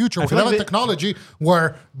 maybe in the future, we feel could have like a technology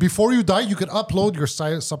where before you die, you could upload your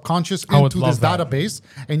subconscious I would into this love that. database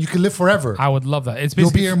and you can live forever. I would love that. It's You'll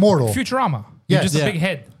basically be immortal. Futurama. Yes. You're just Yeah. a big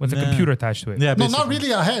head with a Yeah. computer attached to it. Yeah, No, basically. not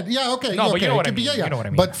really a head. Yeah, okay. No, but okay. you know what it could I be, mean. yeah. You know what I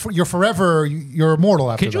mean. But you're forever, you're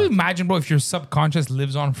immortal after Could you that. imagine, bro, if your subconscious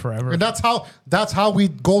lives on forever? And that's how we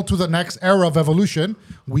go to the next era of evolution.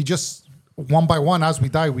 We just one by one, as we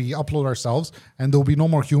die, we upload ourselves, and there'll be no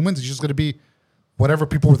more humans. It's just gonna be whatever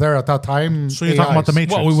people were there at that time. So you're talking about the AIs.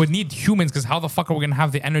 Matrix. Well, we would need humans because how the fuck are we going to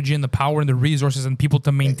have the energy and the power and the resources and people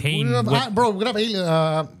to maintain? We're gonna have, bro, we're gonna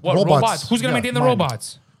have What, robots? Who's going to Yeah, maintain the mind.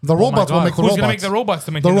 robots? The robots will God. make the Who's robots. going to make the robots to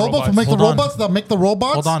The maintain the robots will make the Hold on. robots that make the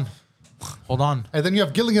robots. Hold on. And then you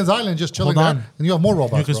have Gilligan's Island just chilling Hold there, on. and you have more New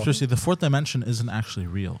robots. Bro. conspiracy. The fourth dimension isn't actually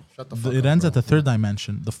real. Shut the fuck It up, ends bro. at the third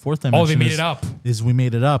dimension. The fourth dimension. Oh, they made is, it up. Is we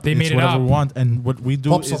made it up. They It's made it whatever up. we want, and what we do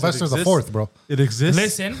Pope is Sylvester's the it exists. fourth, bro. It exists.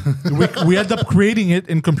 Listen, we end up creating it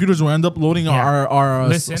in computers. We end up loading Yeah. our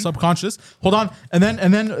Listen. subconscious. Hold on, and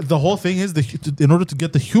then the whole thing is in order to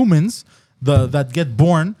get the humans that get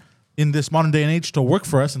born in this modern day and age to work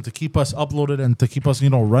for us and to keep us uploaded and to keep us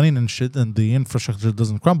running and shit and the infrastructure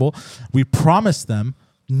doesn't crumble, we promise them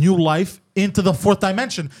new life into the fourth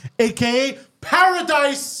dimension, aka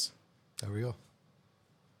paradise. There we go.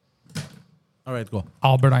 All right, go.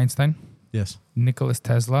 Albert Einstein, Yes, Nicholas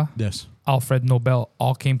Tesla, yes. Alfred Nobel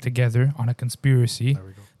all came together on a conspiracy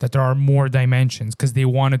that there are more dimensions because they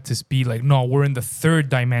wanted to be like, no, we're in the third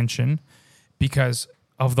dimension because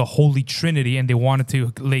of the Holy Trinity, and they wanted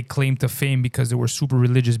to lay claim to fame because they were super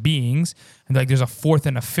religious beings, and like there's a fourth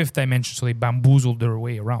and a fifth dimension, so they bamboozled their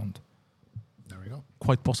way around. There we go.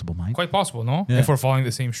 Quite possible, Mike. Quite possible, no? Yeah. If we're following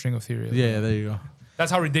the same string of theory. Yeah, there you go.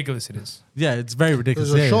 That's how ridiculous it is. Yeah, it's very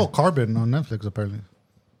ridiculous. There's a Yeah, show, yeah. Carbon, on Netflix, apparently.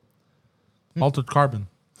 Altered Carbon.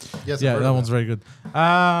 Yes, Yeah, I've heard that of one's very good.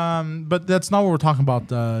 But that's not what we're talking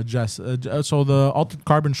about, Jess. So the Altered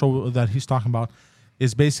Carbon show that he's talking about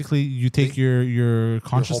is basically you take your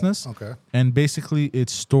consciousness, okay. and basically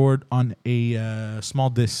it's stored on a small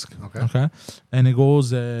disk. Okay. And it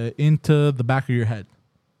goes into the back of your head,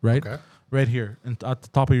 right? Okay. Right here, and at the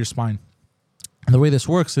top of your spine. And the way this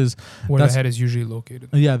works is Where the that's head is usually located.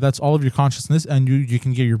 yeah, that's all of your consciousness, and you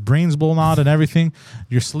can get your brains blown out and everything.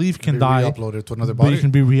 Your sleeve can Be die. re-uploaded to another But body. you can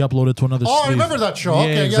be re-uploaded to another Oh, I sleeve. remember that show.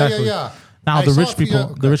 Okay, yeah. Now I the saw rich a few- people,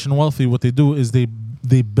 okay. the rich and wealthy, what they do is they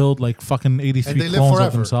build like fucking 83 And they live clones of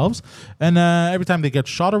forever. themselves, and every time they get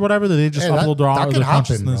shot or whatever, they just Hey, that- upload their, that their can happen,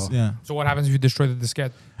 consciousness. bro. Yeah, So what happens if you destroy the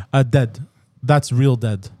diskette? dead. That's real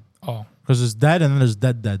dead Oh, because there's dead and then there's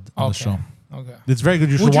dead on the okay. show. Okay. It's very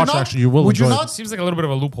good. You should Would you watch it. not- Actually, you will would you enjoy not- it. Seems like a little bit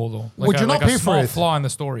of a loophole, though. Would you not like pay a for small it? flaw in the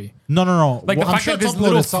story? No. Like Well, the I'm fact sure that it's this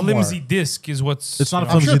little uploaded somewhere. flimsy disc is what's. It's not a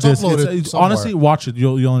I'm sure flimsy it's disc. uploaded It's somewhere. honestly, watch it.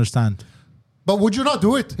 You'll understand. But would you not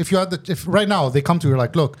do it if you had if right now they come to you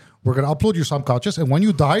like, look, we're gonna upload your subconscious, and when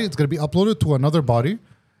you die, it's gonna be uploaded to another body,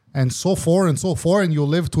 and so forth, and you'll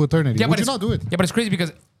live to eternity. Yeah, Would but you it's, not do it? Yeah, but it's crazy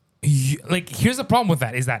because, like, here's the problem with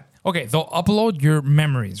that is that okay, they'll upload your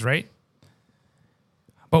memories, right?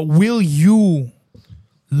 But will you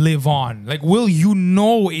live on? Like, will you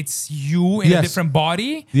know it's you in a Yes. different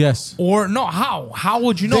body? Yes. Or no? How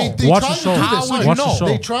would you know? They Watch try the to show. do How this. would Sorry. you Watch the know? show.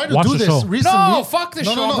 They try to Watch do the this show. recently. No, fuck the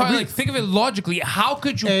No, show. no, I'm talking, re- like, think of it logically. How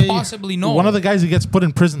could you A- possibly know? One of the guys who gets put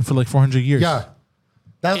in prison for like 400 years. Yeah,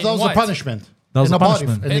 that In was what? a punishment. That was In a the body.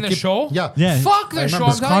 punishment. And in they the keep- show? Yeah, Yeah. Fuck the I show. remember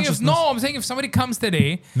I'm his telling you, if, consciousness. no, I'm saying if somebody comes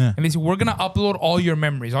today Yeah. and they say, we're going to upload all your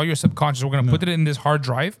memories, all your subconscious, we're going to put it in this hard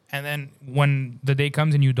drive, and then when the day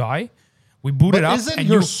comes and you die, we boot it But up. isn't and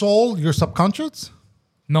your you, soul your subconscious?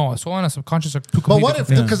 no, a soul and a subconscious are two But completely what if?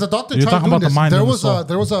 different things. Because the doctor You're tried talking doing about the this. mind There and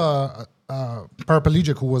the was soul. a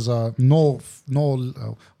paraplegic who was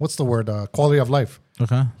what's the word? Quality of life.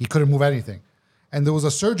 Okay. He couldn't move anything. And there was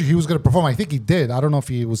a surgery he was going to perform. I think he did. I don't know if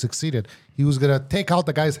he was succeeded. He was going to take out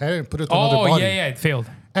the guy's head and put it to another Oh, body. yeah, it failed.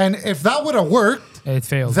 And if that would have worked, It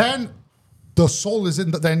failed. then the soul is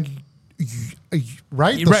in the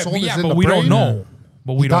right. The right, soul but is yeah, in but the we brain. don't know.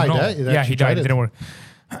 But we He don't died, know. eh? He Yeah, actually he died. tried It it. didn't work.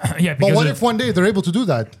 Yeah, But because what of- if one day they're able to do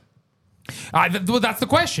that? well, that's the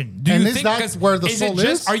question. Do And you is think that 'cause where the is soul it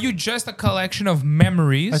just, is? Are you just a collection of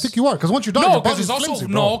memories? I think you are, because once you die, No, your because body's there's also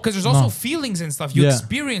flimsy, bro. because there's also No. feelings and stuff. You Yeah.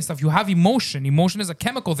 experience stuff. You have emotion. Emotion is a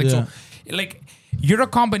chemical thing. Yeah. So, like, you're a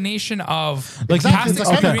combination of Like, past it's a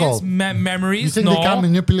experience, chemical. memories. You think no, they can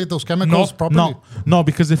manipulate those chemicals No. properly? No,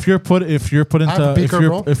 because if you're put into a beaker,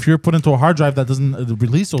 bro. if you're put into a hard drive that doesn't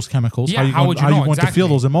release those chemicals, Yeah, how would you how are you know? going to feel Exactly.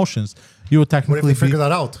 those emotions? You would technically they figure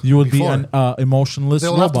that out You would before? be an emotionless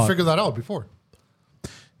They'll robot. have to figure that out before.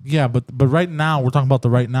 Yeah, but right now we're talking about the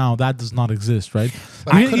right now that does not exist, right?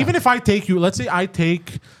 But I Even, could even have. if I take you, let's say I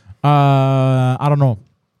take, I don't know,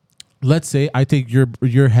 let's say I take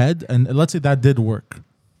your head, and let's say that did work,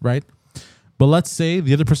 right? But let's say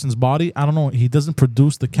the other person's body, I don't know, he doesn't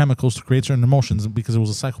produce the chemicals to create certain emotions because it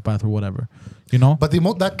was a psychopath or whatever, you know? But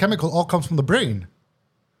that chemical all comes from the brain.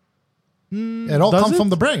 It all does comes it? from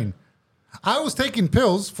the brain. I was taking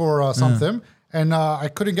pills for something, and I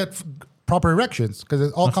couldn't get proper erections because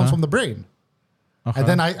it all comes from the brain. And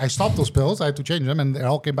then I stopped those pills. I had to change them, and it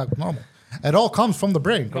all came back to normal. It all comes from the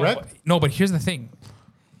brain, correct? No, but here's the thing: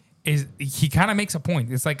 is he kind of makes a point.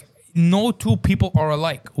 It's like no two people are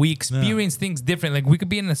alike. We experience things different. Like we could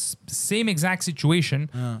be in the same exact situation,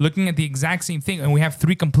 looking at the exact same thing, and we have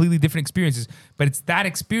three completely different experiences. But it's that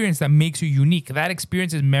experience that makes you unique. That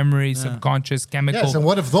experience is memory, subconscious, chemical. Yes, and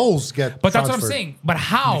what if those get But that's what I'm transferred? saying. But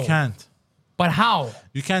how? You can't. But how?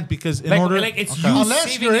 You can't because in Like, order... like it's Okay. you Unless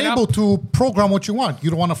saving you're it able up. to program what you want.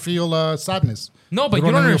 You don't want to feel sadness. No, but you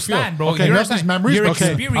don't wanna understand, bro. Okay, you you don't have these understand. memories. Your Okay,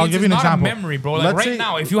 experience I'll give you is an not example. a memory, bro. Like Let's right say-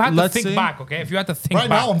 now, if you had to let's think say- back, okay? If you had to think Right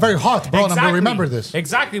back. now, I'm very hot, bro, and I'm going to remember this.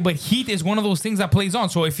 Exactly, but heat is one of those things that plays on.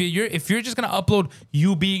 So if you're just gonna upload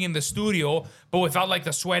you being in the studio, but without like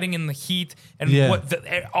the sweating and the heat and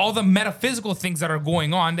all the metaphysical things that are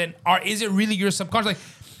going on, then is it really your subconscious? Like,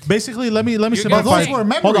 Basically, let me But simplify. those were Hold on.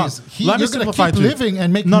 memories. Let me You're gonna simplify keep to you. living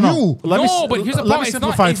and make no. new. but here's the let problem. me It's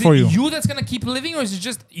simplify not, it for you. you that's gonna keep living, or is it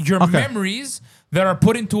just your Okay. memories that are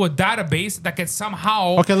put into a database that can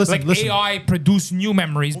somehow listen. AI produce new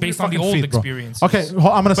memories based on the Fucking old feet, bro. experiences? Okay, I'm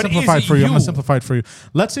gonna But simplify is it for you. I'm gonna you? simplify it for you.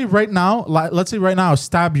 Let's say right now,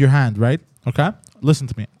 stab your hand, right? Okay, listen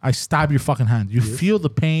to me. I stab your fucking hand. You feel the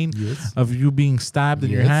pain of you being stabbed in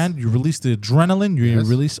your Yes. hand. You release the adrenaline. You Yes.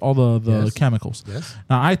 release all the Yes. chemicals. Yes.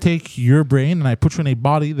 Now I take your brain and I put you in a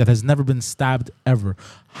body that has never been stabbed ever.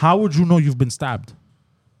 How would you know you've been stabbed?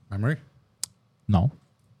 Memory? No.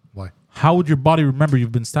 Why? How would your body remember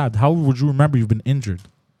you've been stabbed? How would you remember you've been injured?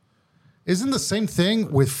 Isn't the same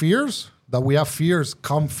thing with fears? That we have fears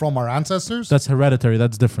come from our ancestors? That's hereditary.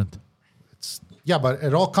 That's different. Yeah, but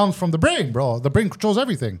it all comes from the brain, bro. The brain controls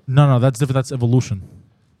everything. No, that's different. That's evolution.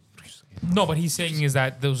 No, but he's saying is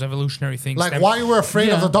that those evolutionary things. Like, stem- why we're afraid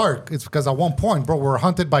of Yeah. the dark? It's because at one point, bro, we're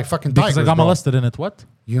hunted by fucking Because tigers, I got bro. molested in it. What?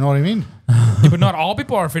 You know what I mean? Yeah, but not all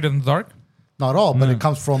people are afraid of the dark. Not all, but it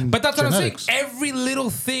comes from But that's genetics. what I'm saying. Every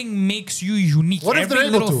little thing makes you unique. What if Every they're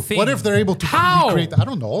able little to? thing. What if they're able to How? recreate? I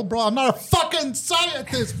don't know, bro. I'm not a fucking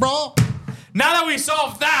scientist, bro. Now that we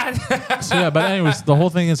solved that, So yeah, but anyways, the whole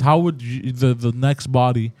thing is how would you, the next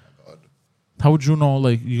body? How would you know?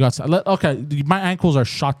 Like you got okay, my ankles are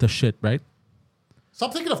shot to shit, right?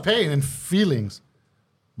 Stop thinking of pain and feelings.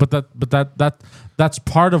 But that's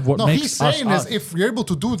part of what No, makes he's saying us. is if you're able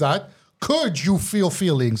to do that, could you feel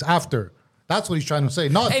feelings after? That's what he's trying to say.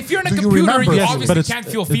 Not if you're in a do you computer, remember you feelings? obviously can't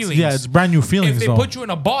feel feelings. Yeah, it's brand new feelings. if they though. put you in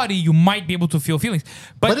a body, you might be able to feel feelings.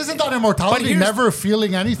 But isn't that immortality? here's- Never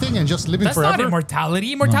feeling anything and just living That's forever? not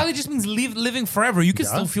immortality. Immortality just means living forever. You can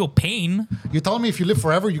still feel pain. You're telling me if you live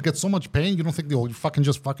forever, you get so much pain, you don't think you fucking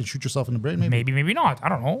shoot yourself in the brain? Maybe. Maybe not. I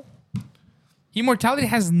don't know. Immortality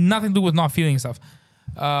has nothing to do with not feeling stuff.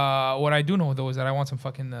 What I do know though is that I want some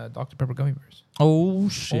fucking Dr. Pepper gummy bears. Oh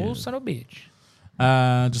shit! Oh son of a bitch.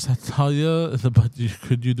 Just to tell you, but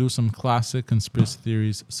could you do some classic conspiracy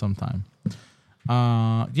theories sometime?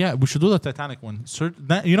 Yeah, we should do the Titanic one.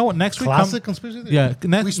 You know what? Next week, Classic conspiracy theory? yeah,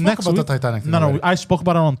 We spoke next about the week, Titanic thing No, already. I spoke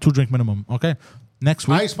about it on 2 Drink Minimum. Okay, next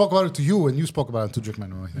week. I spoke about it to you and you spoke about it to Drink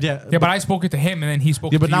Man. I think. yeah, Yeah, but I spoke it to him and then he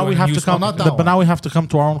spoke yeah, to but you. now we and have you to spoke come. not that But one. now we have to come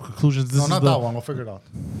to our own conclusions. This No, is not the, that one. We'll figure it out.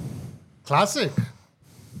 Classic?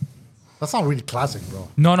 That's not really classic, bro.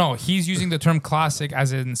 No, he's using the term classic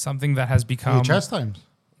as in something that has become VHS times.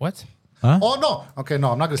 what? Oh, no. Okay,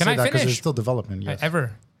 no, I'm not going to Can say I that because finish? it's still development. Yes.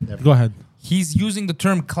 Ever. Go ahead. He's using the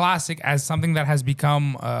term classic as something that has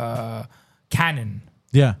become canon.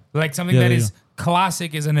 Yeah. Like something Yeah, that yeah, is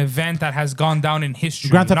classic is an event that has gone down in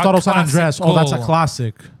history. Grand Theft not Auto San Andreas. Oh, that's a classical.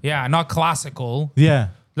 classic. Yeah, not classical. Yeah.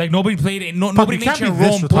 Like nobody played it. Nobody you can't mentioned be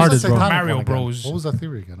this Rome. retarded, What's the bro. Satanic Mario one again? Bros. What was that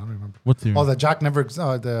theory again? I don't remember. What theory? Oh, that Jack never,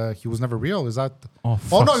 he was never real? Is that? Oh, Oh,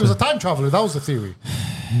 fuck's no, he was a sake. time traveler. That was the theory.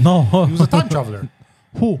 No. He was a time traveler.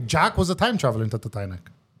 Who? Jack was a time traveler into Titanic.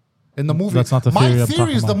 In the movie. That's not the My theory I'm theory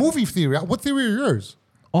talking is the about. movie theory. What theory are yours?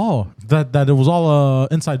 Oh, that it was all a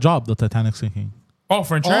inside job. The Titanic sinking. Oh,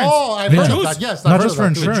 for insurance. Oh, I've The heard of Jews. that. Yes, Not I've just heard for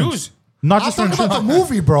of that too. The insurance. Jews. Not I'm just for talking insurance. about the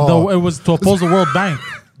movie, bro. No, it was to oppose the World Bank.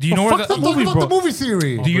 Do you know where fuck the the I'm talking movie, about bro. the movie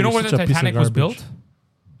theory. Do you know where Such the a piece of Titanic was garbage. built?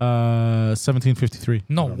 1753.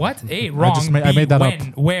 No, what? A wrong. I B, made that when?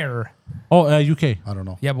 up. Where? Oh, UK. I don't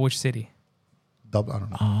know. Yeah, but which city? I don't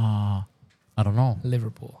know. I don't know.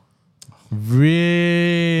 Liverpool.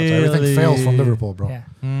 Really? So everything fails from Liverpool, bro. Yeah.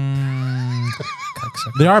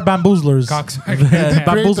 They are bamboozlers. Cocksucker. They Create the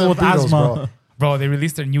bamboozle with Beatles, asthma. bro. Bro, they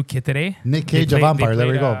released their new kit today. Nick They Cage, a vampire. There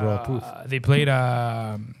we played, go, bro. Proof. They played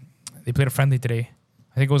a friendly today.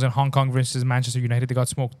 I think it was in Hong Kong versus Manchester United. They got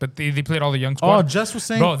smoked, but they played all the young Oh, squad. Jess was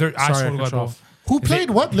saying. Bro, they're I Sorry, swear I to cut God, you bro. off. Who played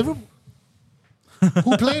what? Liverpool?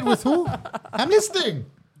 Who played with who? I'm listening.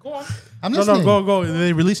 Go on. I'm No, listening. go.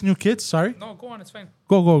 They released new kits. Sorry. No, go on. It's fine.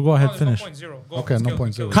 Go ahead. No, there's Finish. No point zero. Go. Okay, Let's no kill- point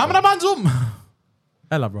let's kill zero. it. Cameraman zoom.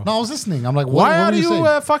 Ella, bro. No, I was listening. I'm like, what, Why what are were you you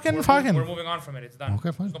saying? fucking We're fucking? moving on from it. It's done.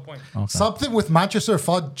 Okay, fine. There's no point. Something with Manchester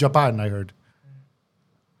fought Japan, I heard.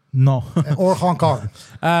 No. Or Hong Kong.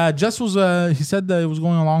 Jess was. He said that it was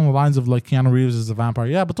going along the lines of like Keanu Reeves is a vampire.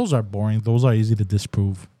 Yeah, but those are boring. Those are easy to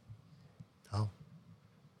disprove. How?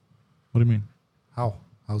 What do you mean? How?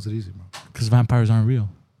 How's it easy, bro? Because vampires aren't real.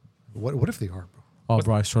 What if they are, bro? Oh,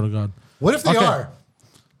 bro, I swear to God. What if they Okay. are?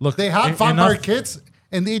 Look, They had vampire kids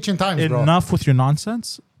in the ancient times, bro. Enough with your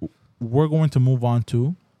nonsense. We're going to move on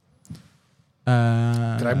to. Did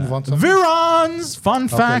I move on to something? Viron's fun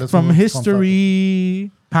fact let's from move on to fun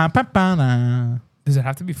history. Pa-pa-pa-na. Does it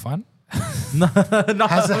have to be fun? Has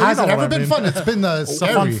it ever been fun? It's been It's a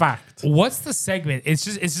scary. fun fact. What's the segment? It's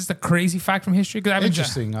just a crazy fact from history. Because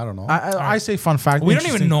Interesting. I don't know. I say fun fact. We don't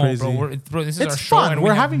even interesting, know, crazy. bro. Bro, this is It's our show. fun. And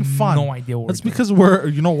We're we have having fun. No idea what That's we're doing. because we're.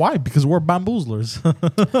 You know why? Because we're bamboozlers.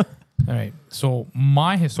 All right. So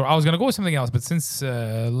my history. I was gonna go with something else, but since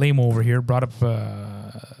Lamo over here brought up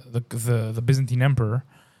the Byzantine emperor,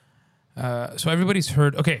 so everybody's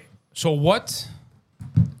heard. Okay. So what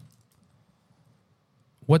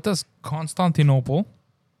does Constantinople?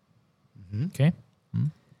 Okay.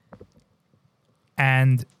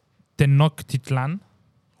 And Tenochtitlan.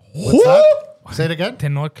 What's that? Say it again.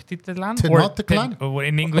 Tenochtitlan. Tenochtitlan? Or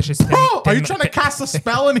in English, it's Bro, are you trying to cast a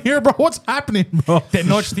spell in here, bro? What's happening, bro?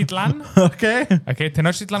 Tenochtitlan. Okay. Okay,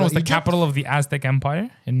 Tenochtitlan was the Egypt? capital of the Aztec Empire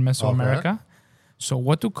in Mesoamerica. So,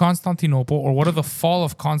 what do Constantinople, or what do the fall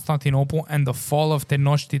of Constantinople and the fall of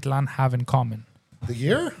Tenochtitlan have in common? The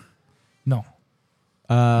year? No,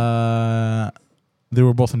 They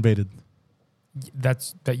were both invaded.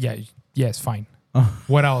 that's that. Yeah, yes, fine.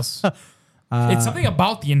 What else? It's something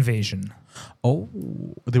about the invasion. Oh,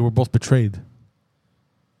 they were both betrayed.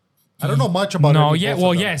 I don't know much about No, any yeah, both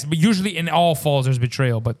well, of them. yes, but usually in all falls there's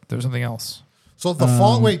betrayal, but there's something else. So the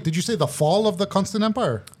fall. Wait, did you say the fall of the Constant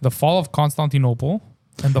Empire? The fall of Constantinople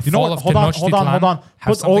and the You know fall what? of Hold on. Tenochtitlan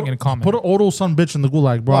have something in common. Put Odal son bitch in the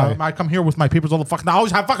gulag, bro. Why? I come here with my papers all the fucking. I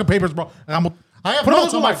always have fucking papers, bro. I have Put 'em in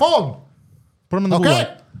notes the on my gulag. phone. Put him in the Okay.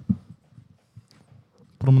 gulag.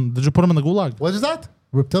 Did you put him in the gulag? What is that?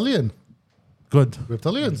 Reptilian. Good.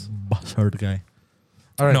 Reptilians. Bastard guy.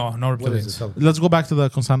 All right. No What reptilians. is it? Let's go back to the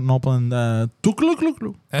Constantinople and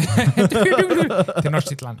Tukluklu.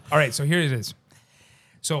 Tenochtitlan. All right, so here it is.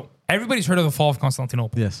 So everybody's heard of the fall of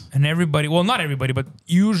Constantinople. Yes. And everybody, well, not everybody, but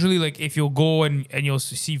usually, like, if you'll go and you'll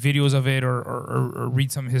see videos of it or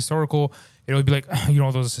read some historical, it'll be like, there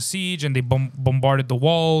was a siege and they bombarded the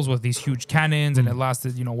walls with these huge cannons and it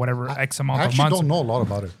lasted, whatever X amount I of actually months. don't know a lot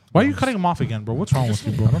about it. Why are you cutting him off again, bro? What's wrong with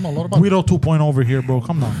you, bro? I don't know a lot about it. Guido 2.0 over here, bro.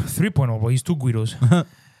 Come on. 3.0, bro. He's two Guidos.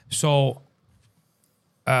 So,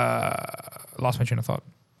 lost my train of thought.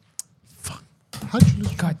 How'd you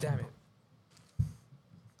lose? God damn it.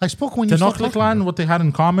 I spoke when you stopped talking. Tenochtitlan, what they had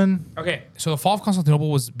in common. Okay, so the fall of Constantinople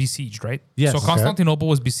was besieged, right? Yes. So Okay. Constantinople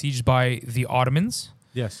was besieged by the Ottomans.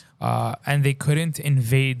 Yes. And they couldn't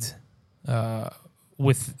invade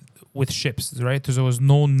with ships, right? So there was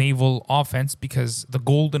no naval offense because the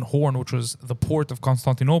Golden Horn, which was the port of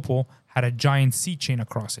Constantinople, had a giant sea chain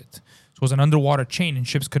across it. So it was an underwater chain and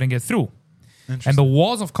ships couldn't get through. And the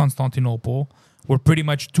walls of Constantinople were pretty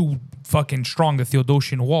much too fucking strong, the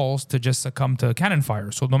Theodosian walls, to just succumb to cannon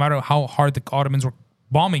fire. So no matter how hard the Ottomans were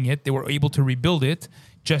bombing it, they were able to rebuild it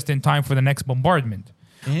just in time for the next bombardment.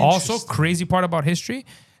 Also, crazy part about history,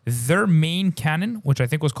 their main cannon, which I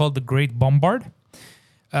think was called the Great Bombard,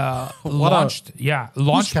 launched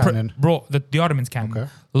cannon? the Ottomans cannon. Okay.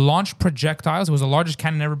 Launched projectiles. It was the largest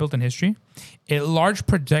cannon ever built in history. It launched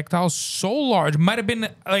projectiles so large, might have been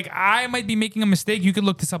like, I might be making a mistake. You could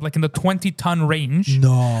look this up, like in the 20-ton range.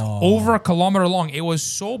 No. Over a kilometer long. It was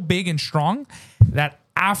so big and strong that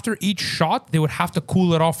after each shot, they would have to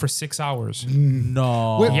cool it off for 6 hours.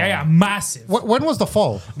 No. Wait, Yeah, massive. When was the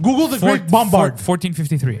fall? Google the Great Bombard.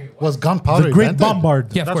 1453. Was gunpowder The Great invented?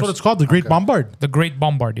 Bombard. Yeah, of That's course. what it's called. The Great Bombard. The Great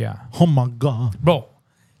Bombard, yeah. Oh my God. Bro,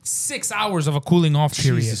 6 hours of a cooling off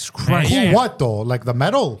period. Jesus Christ. Yeah, yeah. What though? Like the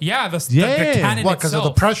metal? Yeah, the Yeah. cannon What? Because of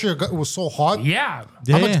itself. the pressure was so hot. Yeah.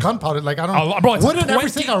 Yeah. How much gunpowder? Like I don't A lot, bro, it's Wouldn't 20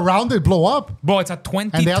 everything around it blow up? Bro, it's a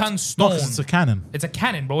And they have 20-ton to- stone. No, 'cause it's a cannon. It's a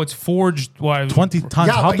cannon, bro. It's forged. What, 20 tons.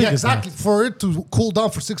 Yeah, How but big yeah, is exactly. that? For it to cool down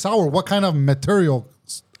for 6 hours, what kind of material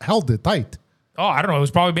held it tight? Oh, I don't know. It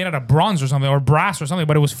was probably made out of bronze or something, or brass or something.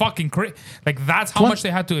 But it was fucking crazy. Like that's how much they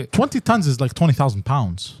had to. 20 tons is like 20,000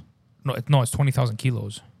 pounds. No, it's 20,000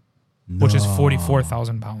 kilos, which is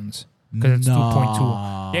 44,000 pounds because it's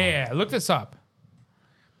 2.2. Yeah, look this up.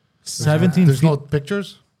 17 There's feet. no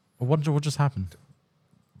pictures. What just happened?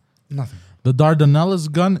 Nothing. The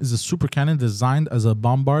Dardanelles gun is a super cannon designed as a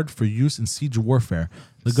bombard for use in siege warfare.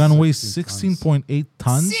 The gun weighs 16.8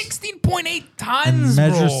 tons 16.8 and tons,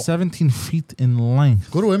 measures bro. 17 feet in length.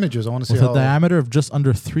 Go to images. I want to see With a how. diameter of just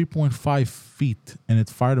under 3.5 feet, and it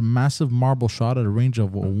fired a massive marble shot at a range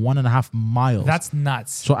of 1.5 miles. That's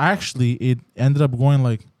nuts. So actually, it ended up going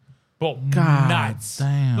like, Bro, God nuts.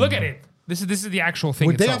 damn. Look at it. This is the actual thing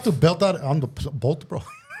Would they itself. have to build that on the boat, bro?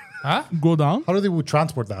 Huh? go down. How do they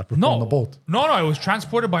transport that bro, No. on the boat? No, it was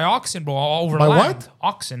transported by oxen, bro, over By land. what?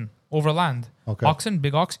 Oxen over land. Okay. Oxen,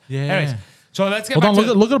 big ox. Yeah. Anyways, so let's get Hold back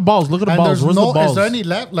on, to look at the balls. Look at the And balls. there's Where's the no. balls? Is there any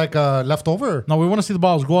left over? No, we want to see the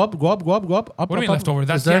balls. Go up, go up, go up, go up. Up, What do you up, mean up. left over?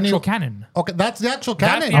 That's Is the there any- actual cannon. Okay, that's the actual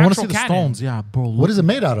That's cannon. the I want to actual see the cannon. stones. Yeah, bro. What is it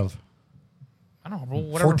made out of? I don't know, bro.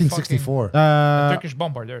 Whatever. 1464. fucking Turkish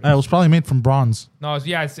bombardier. It was probably made from bronze. No, it's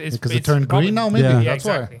Because it turned green now, maybe. Yeah. Yeah, That's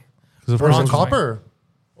exactly. why. Because Or is it Bronze. copper?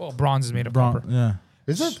 Well, bronze is made of Bron- copper. yeah.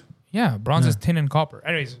 Is it? Yeah, bronze is tin and copper.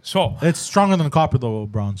 Anyways, so It's stronger than copper though,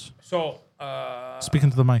 bronze. Speaking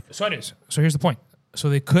to the mic. So it is. So here's the point. So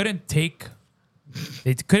they couldn't take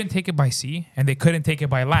it by sea and they couldn't take it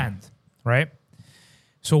by land, right?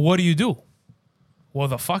 So what do? Well,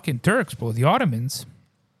 the fucking Turks, bro, the Ottomans.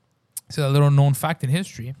 So a little known fact in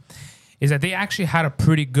history is that they actually had a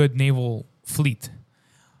pretty good naval fleet.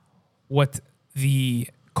 What the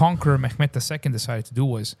conqueror Mehmet II decided to do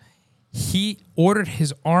was he ordered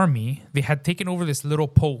his army. They had taken over this little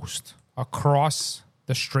post across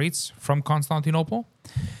the straits from Constantinople.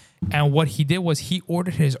 And what he did was he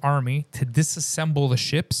ordered his army to disassemble the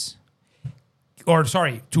ships,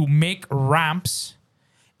 to make ramps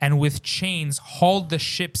and with chains hauled the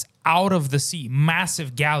ships out of the sea,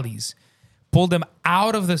 massive galleys, pulled them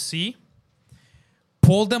out of the sea,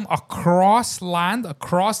 pulled them across land,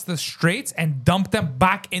 across the straits, and dumped them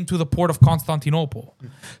back into the port of Constantinople.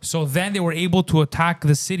 So then they were able to attack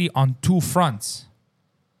the city on two fronts.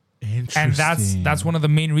 Interesting. And that's one of the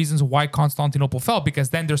main reasons why Constantinople fell, because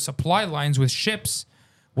then their supply lines with ships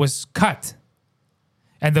was cut.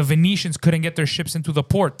 And the Venetians couldn't get their ships into the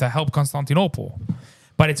port to help Constantinople.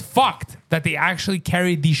 But it's fucked that they actually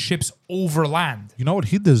carried these ships over land. You know what?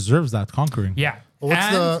 He deserves that conquering. Yeah. What's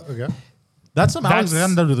And okay. That's some That's-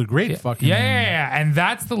 Alexander the Great fucking. yeah. And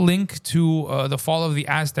that's the link to the fall of the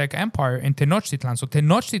Aztec Empire in Tenochtitlan. So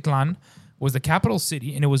Tenochtitlan was the capital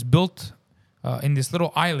city, and it was built in this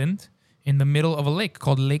little island in the middle of a lake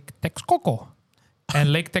called Lake Texcoco.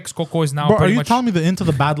 And Lake Texcoco is now Bro, are pretty you much... telling me the Into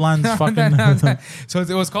the Badlands fucking? So it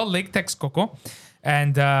was called Lake Texcoco,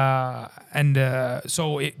 and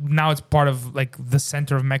so now it's part of like the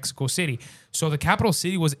center of Mexico City. So the capital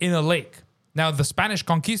city was in a lake. Now the Spanish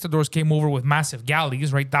conquistadors came over with massive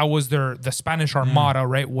galleys, right? That was the Spanish Armada,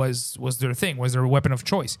 right? Was their thing, was their weapon of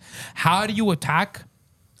choice. How do you attack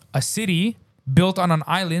a city built on an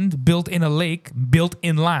island, built in a lake, built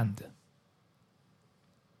inland?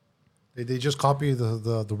 Did they just copy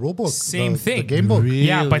the rule book? Same the thing. game book.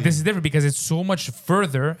 Yeah, but Really? this is different because it's so much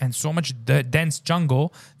further and so much dense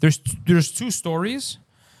jungle. There's two stories,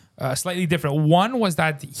 slightly different. One was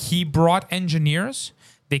that he brought engineers.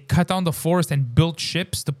 They cut down the forest and built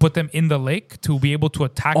ships to put them in the lake to be able to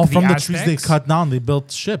attack Oh, the from the Aztecs. trees they cut down, they built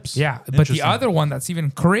ships. Yeah, but the Interesting. other one that's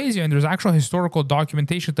even crazier, and there's actual historical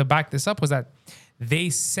documentation to back this up, was that they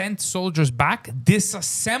sent soldiers back,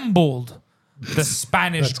 disassembled the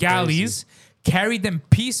Spanish That's galleys, carried them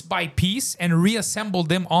piece by piece, and reassembled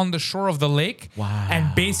them on the shore of the lake. Wow.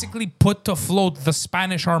 And basically put to float the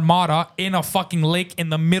Spanish Armada in a fucking lake in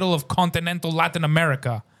the middle of continental Latin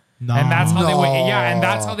America. No. And that's how they were. No. Yeah, and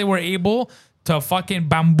that's how they were able to fucking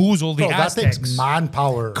bamboozle the Bro, that Aztecs. takes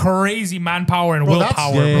manpower. Crazy manpower and Bro, that's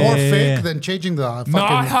willpower, Yeah. bro. more Yeah. fake than changing the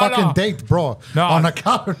fucking no. date, bro. No. On a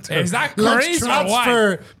calendar. Is that Let's crazy or what?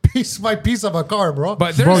 transfer piece by piece of a car, bro.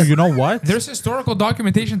 But Bro, there's, you know what? there's historical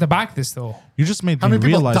documentation to back this, though. You just made how me many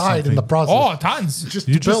people realize died something. in the process? Oh, tons. Just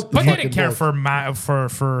You to just- build the But they fucking didn't care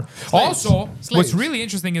boat. for. Also, what's Slaves. really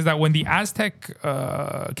interesting is that when the Aztec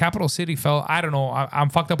capital city fell, I don't know, I'm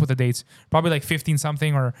fucked up with the dates. Probably like 15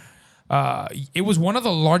 something or. It was one of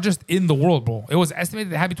the largest in the world, bro. It was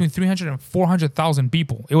estimated to have between 300 and 400,000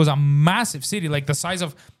 people. It was a massive city, like the size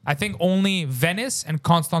of, I think only Venice and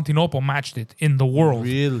Constantinople matched it in the world.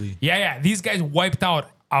 Really? Yeah. These guys wiped out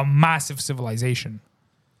a massive civilization.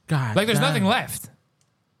 God. Like there's damn. nothing left.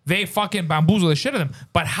 They fucking bamboozled the shit out of them.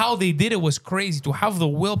 But how they did it was crazy. To have the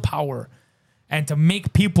willpower And to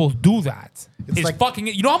make people do that is like- fucking.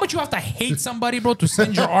 You know how much you have to hate somebody, bro, to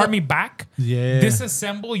send your army back? Yeah.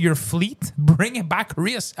 Disassemble your fleet, bring it back,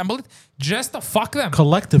 reassemble it, just to fuck them.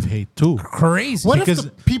 Collective hate too. Crazy. What if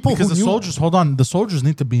the people because who the knew- soldiers, hold on, the soldiers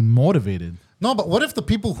need to be motivated. No, but what if the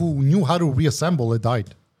people who knew how to reassemble it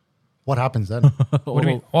died? What happens then? What do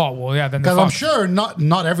you mean? Oh, well, yeah, then they're Because I'm fucked. sure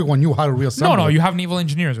not everyone knew how to reassemble. No, it. you have evil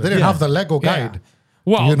engineers. They didn't have the Lego Yeah. guide.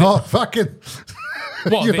 Well, you know, fucking.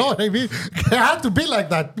 well, you they- know what I mean? It had to be like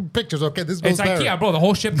that. Pictures, okay? This goes it's there. IKEA, bro. The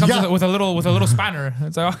whole ship comes Yeah. with a little spanner.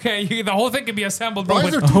 It's like, okay, the whole thing can be assembled, bro. Why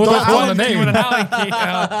is With, there two with dots an on Allen the key, name? with an Allen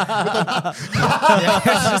key.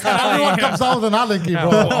 It's just an Allen Everyone key. comes down with an Allen key, Yeah.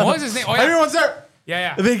 bro. What was his name? Oh, yeah. Everyone's there.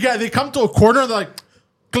 Yeah. They come to a corner. They're like,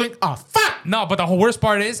 clink. Oh fuck. No, but the whole worst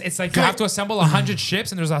part is, it's like you have to assemble 100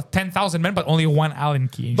 ships, and there's 10,000 men, but only one Allen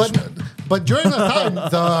key. But during the time,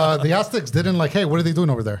 the Aztecs didn't like, hey, what are they doing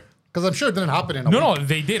over there? Because I'm sure it didn't happen in a No, week.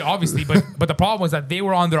 they did obviously, but the problem was that they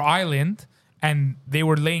were on their island and they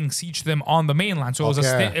were laying siege to them on the mainland. So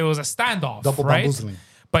Okay. it was a standoff, Double right? bamboozling.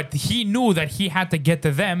 But he knew that he had to get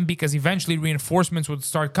to them because eventually reinforcements would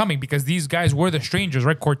start coming because these guys were the strangers,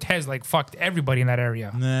 right? Cortez like fucked everybody in that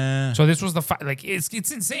area. Nah. So this was the like it's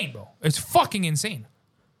insane, bro. It's fucking insane.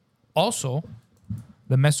 Also,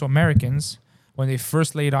 the Mesoamericans, when they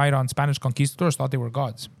first laid eyes on Spanish conquistadors, thought they were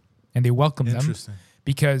gods, and they welcomed them Interesting.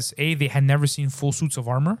 because they had never seen full suits of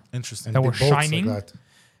armor Interesting. that were Big boats like shining, that.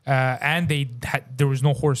 and there was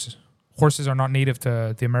no horses. Horses are not native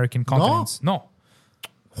to the American continents. No,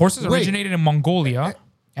 horses Wait. originated in Mongolia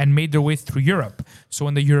and made their way through Europe. So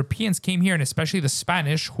when the Europeans came here, and especially the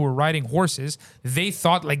Spanish who were riding horses, they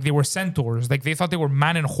thought like they were centaurs. Like they thought they were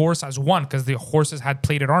man and horse as one because the horses had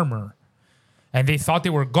plated armor. And they thought they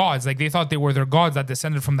were gods. Like they thought they were their gods that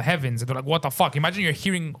descended from the heavens. And they're like, what the fuck? Imagine you're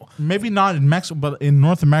hearing Maybe not in Mexico, but in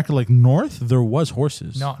North America, like North, there was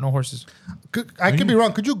horses. no horses. I could be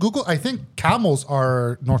wrong. Could you Google? I think camels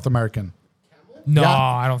are North American. No, Yeah.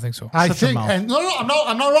 I don't think so. I Shut your think, mouth. and no,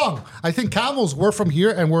 I'm not wrong. I think camels were from here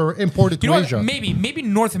and were imported You to know Asia. what? Maybe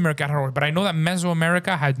North America had horses, but I know that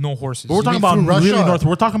Mesoamerica had no horses. But we're talking mean about through Russia? really North.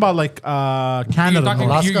 We're talking about like Canada. You're talking,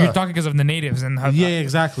 North. Alaska. you're talking because of the natives and how, Yeah,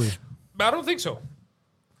 exactly. But I don't think so.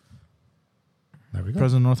 There we go.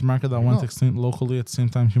 Present North America that went go. extinct locally at the same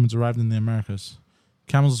time humans arrived in the Americas.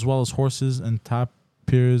 Camels as well as horses and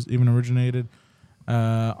tapirs even originated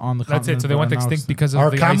on the That's continent. it. So they but went are now extinct because of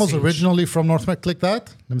Are the camels Ice Age. originally from North America? Click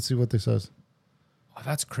that. Let me see what this says. Oh,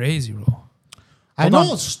 that's crazy, bro. I Hold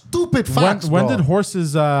know on. stupid facts. When bro. did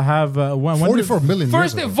horses have when 44 did, million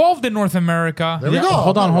First years ago. evolved in North America. There we Yeah, go.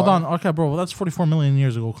 hold on, I'm hold not on. wrong. Okay, bro. Well, that's 44 million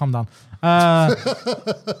years ago. Calm down.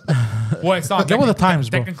 Well, it's not. Get with the times,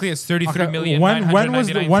 bro. Technically, it's 33 Okay, million. when was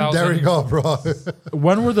the- when- There we go, bro.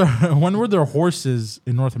 when were there horses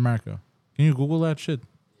in North America? Can you Google that shit?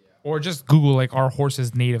 Or just Google like, are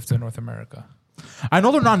horses native to North America? I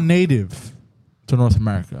know they're not native to North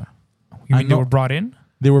America. You I mean they know- were brought in?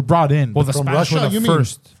 They were brought in, Well, the From Spanish Russia, were the you mean?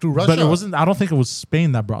 first. Through Russia. but it wasn't. I don't think it was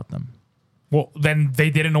Spain that brought them. Well, then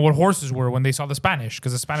they didn't know what horses were when they saw the Spanish,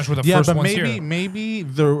 because the Spanish were the Yeah, first but ones maybe here. maybe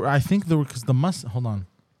there. I think there were because the must. Hold on.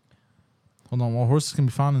 While horses can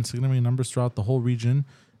be found in significant numbers throughout the whole region,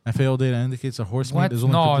 FAO data indicates a horse What? meat is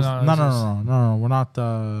only No, produced- no, no, this no, is- no, no, no, no. We're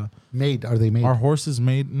not. Made. Are they made? Our horses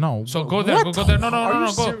made no. So go there, go there. No, Are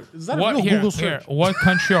you go. serious? Is that a What real here? Google Here, search? what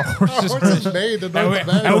country are horses? Horses made in and, North we,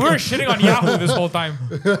 America. and we're shitting on Yahoo this whole time.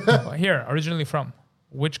 Here, originally from.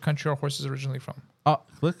 Which country are horses originally from?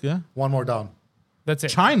 Click, yeah. One more down. That's it.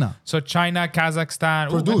 China. So China, Kazakhstan.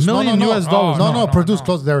 Ooh, Produce. million no, no, US no. dollars. No, No, produce no.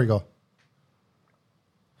 close. There we go.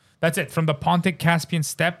 That's it. From the Pontic Caspian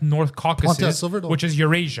Steppe, North Caucasus, Pontic Silver Dome. which is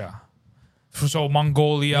Eurasia. So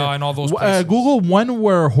Mongolia and all those places. Google when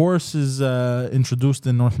were horses introduced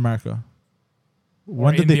in North America?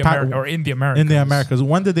 When did they or in the Americas? in the Americas?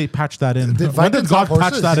 When did they patch that in? Did When did Vikings God have patch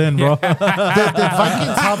horses? that in, bro? Did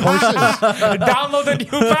Vikings have horses? Download the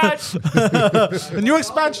new patch. The new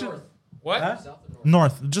expansion. What?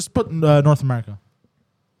 North. Just put North America.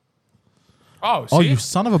 Oh, see? Oh, you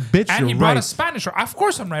son of a bitch! and You're he brought right. a Spanish. Of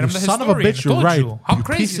course I'm right. You I'm the son of a historian. bitch, I you're told right. you. How You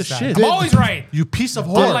crazy piece is of that? shit. I'm always right. You piece of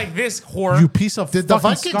whore. Unlike this whore. You piece of Did the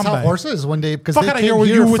fucking Vikings scumbag. have horses when they? Because Fuck they outta came here with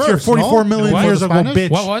you with your first, 44 no? million Before years the ago, Spanish?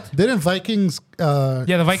 bitch. What? Didn't Vikings? Yeah,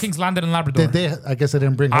 the Vikings landed in Labrador. Did they? I guess they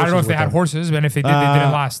didn't bring. I don't know if horses they with had them. horses, and if they did, they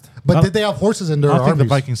didn't last. But did they have horses in their I don't think the armies?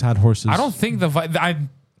 Vikings had horses. I don't think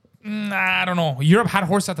I don't know. Europe had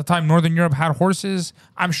horses at the time. Northern Europe had horses.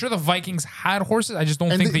 I'm sure the Vikings had horses. I just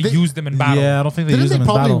don't And think they they- used them in battle. Yeah, I don't think they Didn't used they them in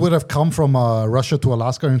probably battle. would have come from Russia to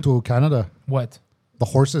Alaska into Canada? What? The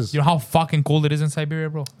horses. You know how fucking cold it is in Siberia,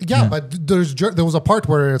 bro? Yeah, but there was a part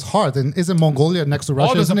where it's hot, and isn't Mongolia next to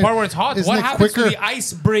Russia? Oh, there's a isn't part it- where it's hot. isn't What it happens quicker? to the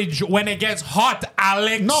ice bridge when it gets hot,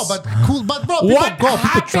 Alex? No, but cool. But bro, people what go, people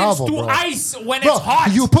happens travel, to bro. ice when Bro, it's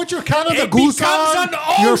hot? you put your Canada it Goose becomes on,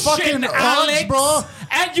 an your ocean, fucking Alex, Uggs, bro.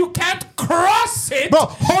 and you can't cross it, Bro,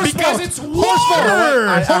 horse because boat. it's Horse water.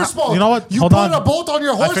 boat. Horse boat. You know what? You Hold put on. a boat on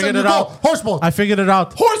your I horse figured and you it go out. horse boat. I figured it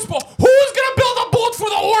out. Horse boat. Who's gonna build a boat for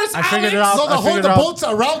the horse, I figured it Alex? out. No, I figured the it out. boat's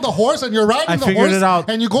around the horse and you're riding I the figured horse it out.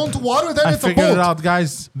 and you go into water, then I it's a figured boat. it out,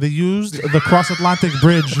 guys. They used the cross-Atlantic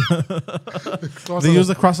bridge. They used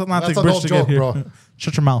the cross-Atlantic That's an bridge old to joke, get here. bro.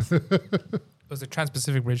 Shut your mouth. It was the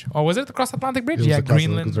Trans-Pacific Bridge. Oh, was it the Cross-Atlantic Bridge? It was Yeah, the cross-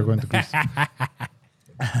 Greenland. because they're going to Greece.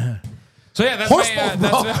 So yeah, that's Horse my, boat,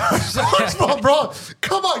 bro. Horse boat, bro.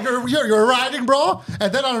 Come on, you're riding, bro.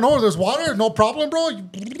 And then I don't know, there's water, no problem, bro.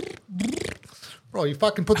 Bro, you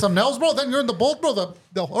fucking put some nails, bro. Then you're in the boat, bro.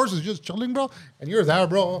 The horse is just chilling, bro. And you're there,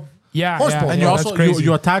 bro. Yeah, Horse yeah. boat, And bro. you that's also crazy.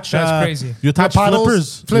 you attach That's crazy. You attach paddles,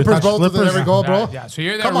 flippers. flippers, You attach bro, to the- there we go. bro. Yeah, so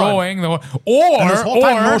you're there Come on. rowing, or And this whole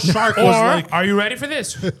time, no shark was like- are you ready for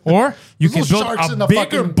this? Or you There's can no build sharks in a the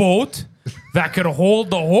bigger fucking- boat that could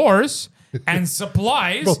hold the horse and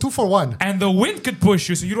supplies. Bro, 2 for 1. And the wind could push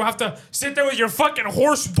you, so you don't have to sit there with your fucking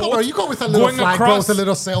horse boat. No, bro, you go with a little going flag, bro, across. with a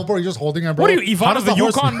little sail, bro. You're just holding it, bro. What are you, How Ivan does of the the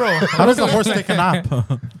horse- Yukon, bro? How does the horse take a nap?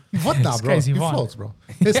 What now, bro? crazy, He Vaughn. floats, bro.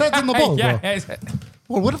 His head's in the boat, yeah, bro. yeah.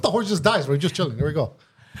 Well, what if the horse just dies, bro? You're just chilling. There we go.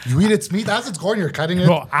 You eat its meat as it's going. You're cutting it.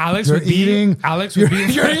 Bro, Alex you're would be eating. Alex would be.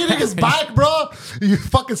 You're eating his back, bro. You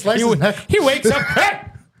fucking slice his neck. He wakes up. Hey,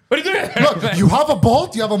 what are you doing? Look, you have a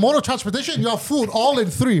boat, you have a motor transportation, you have food, all in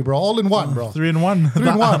 3, bro. All in 1, bro. 3 in 1. 3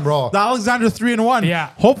 in 1, bro. The Alexander 3 in 1. Yeah.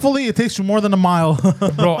 Hopefully it takes you more than a mile.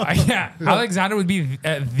 Bro, yeah, Alexander would be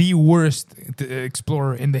the worst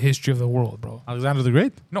explorer in the history of the world, bro. Alexander the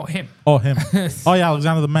Great? No, him. Oh, him. Oh yeah,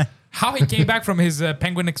 Alexander the Meh. How he came back from his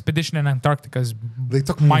penguin expedition in Antarctica is They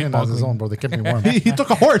took me in as his mind-boggling. own, bro. They kept me warm. He took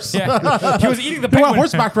a horse. Yeah, he was eating the He went penguin.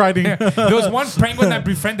 horseback riding. There was one penguin that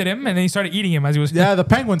befriended him, and then he started eating him as he was. Yeah, the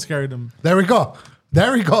penguins carried him. There we go.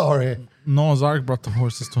 There we go, Jorge. Noah's Ark brought the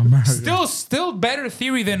horses to America. Still better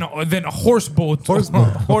theory than a horse boat. Horse boat.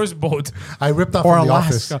 Horse boat. I ripped that or from the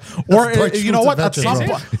Alaska, office. or That's Deutsche you know what? At some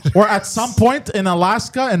Adventures, or at some point in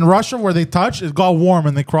Alaska and Russia where they touched, it got warm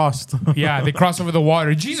and they crossed. Yeah, they cross over the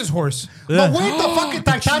water. Jesus horse. But wait, the fucking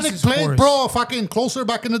Titanic Jesus played, horse. bro. Fucking closer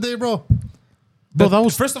back in the day, bro. Bro, that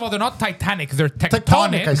was First of all, they're not Titanic. They're Tectonic,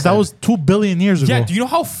 tectonic. I said. that was 2 billion years ago. Yeah, do you know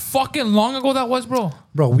how fucking long ago that was, bro?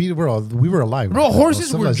 Bro, we were alive. Bro,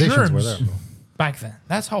 horses were Civilizations germs were there, bro. back then.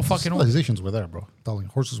 That's how fucking old. Civilizations were there, bro. Telling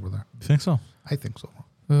horses were there. You think so? I think so.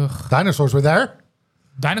 Bro. Dinosaurs were there.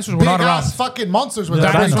 Dinosaurs were Big not around. ass fucking monsters were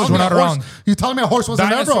Yeah, there. dinosaurs You were telling me not a horse- around. You telling me a horse wasn't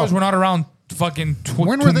there, Dinosaurs bro? were not around fucking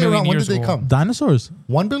When 2 were they million around? When years did they ago. come? Dinosaurs?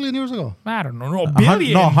 1 billion years ago. I don't know. No, a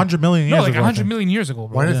billion. No, 100 million years No, like ago. I 100 think. million years ago,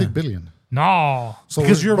 bro. Why did I think billion? No. So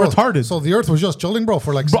Because you're retarded. So the Earth was just chilling, bro,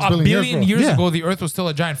 for like 6 Bro, a billion billion years, bro. Yeah. ago, the Earth was still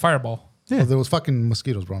a giant fireball. Well, there was fucking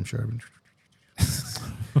mosquitoes, bro. I'm sure.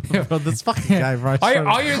 Bro, this fucking guy, bro.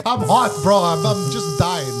 All your I'm hot, bro. I'm just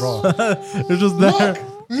dying, bro. They're just there.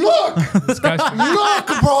 Look, look,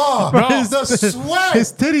 bro. The sweat.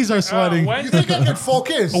 His titties are sweating. when- You think I can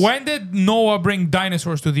focus? When did Noah bring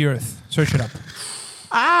dinosaurs to the Earth? Search it up.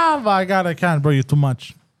 Ah, my God, I can't, bro. You're too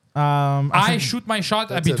much. I shoot my shot at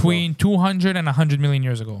That's it, between 200 and 100 million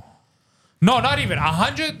years ago. No, not even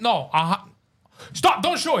 100. No, stop!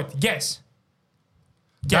 Don't show it. Guess.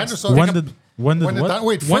 Guess. Dinosaurs. When did what?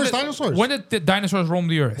 Wait, When first did- dinosaurs. When did the dinosaurs roam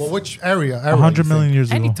the Earth? Well, which area? 100 million years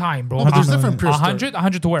ago. Anytime, bro. But there's different periods.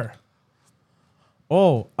 100 to where?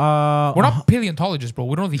 Oh, We're not paleontologists, bro.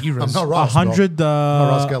 We don't know the eras. I'm not Ross, 100,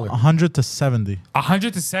 Ross Geller. 100 to 70.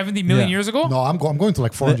 100 to 70 million Yeah. years ago? No, I'm going to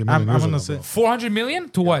like 400 million I'm years gonna ago, say- bro. 400 million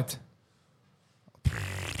to what?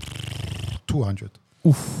 200.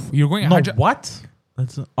 You're going No, 100. what?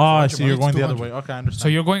 That's I see. You're million going to the other 200. way. Okay, I understand. So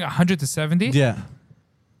you're going 100 to 70? yeah.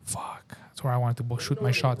 Fuck. That's where I wanted to shoot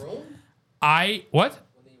my shot. What?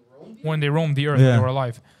 When they roamed the Earth, Yeah. they were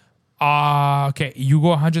alive. Okay, you go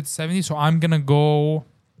 170, so I'm gonna go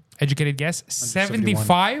educated guess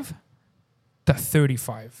 75 to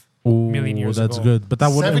 35 million years that's ago. good. But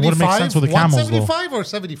that wouldn't make sense with the camels, though. 175 or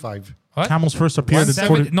 75? What? Camels first appeared in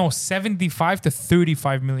 40. No, 75 to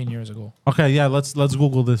 35 million years ago. Okay, yeah, let's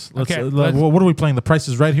Google this. Okay, What are we playing? The Price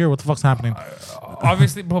is Right here? What the fuck's happening?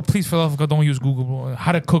 Obviously, bro, please, for the love of God, don't use Google, bro.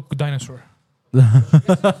 How to cook dinosaur.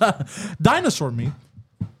 Dinosaur meat.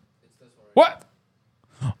 What?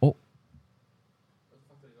 Oh,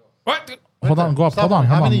 What? hold on, go up. Stop. Hold on.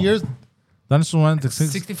 How hold many on. years? Dinosaur went to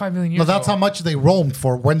 65 million years No, that's ago. how much they roamed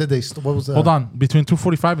for. When did they? What was that? Hold on, between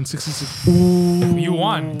 245 and 66. You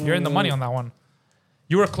won. You're in the money on that one.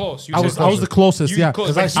 You were close. You I said was the closest. You Yeah, close,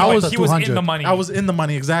 'Cause but I saw he it was, at he was in 200. the money. I was in the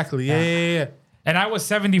money exactly. Yeah. and I was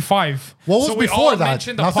 75. What was so we before all that?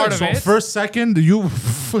 mentioned a Nothing. part of So it. First, second, you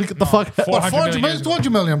get the fuck. four- What, 400 400 million million, years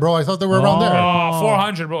 200 million, bro. I thought they were around there. Oh,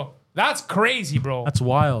 400, bro. That's crazy, bro. That's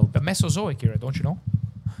wild, the Mesozoic era, don't you know?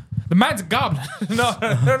 The man's goblin.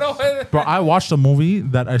 no. bro. I watched a movie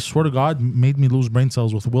that I swear to God made me lose brain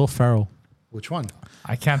cells with Will Ferrell. Which one?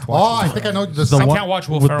 I can't Oh, watch I this. think I know. The I one can't watch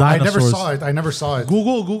Will with Ferrell. I never dinosaurs. saw it. I never saw it.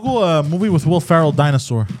 Google a movie with Will Ferrell,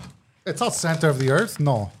 dinosaur. It's not center of the earth.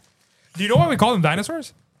 No. Do you know why we call them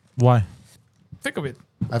dinosaurs? Why? Think of it.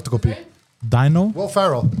 I have to go pee. Dinosaurs. Will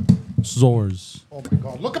Ferrell. Oh my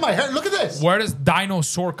God. Look at my hair. Look at this. Where does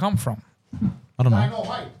dinosaur come from? I don't I know. know,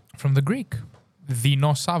 right? From the Greek.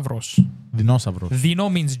 Dinosauros. Dinosaurs. Dino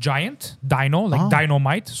means giant. Dino, like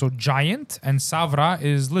dynamite. So giant. And savra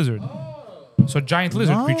is lizard. So giant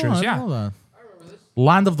lizard Oh, creatures. I Yeah. know that.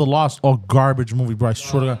 Land of the Lost. Oh, garbage movie, bro. I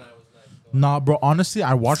swear to God. Nah, bro. Honestly,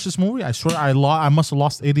 I watched this movie. I swear I must have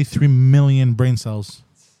lost 83 million brain cells.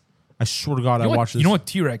 I swear to God, I watched this. You know what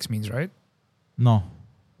T-Rex means, right? No.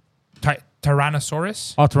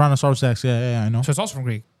 Tyrannosaurus. Oh, Tyrannosaurus Rex. Yeah, I know. So it's also from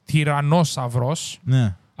Greek. Tyrannosavros.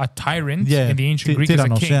 Yeah. A tyrant Yeah. in the ancient Greek is a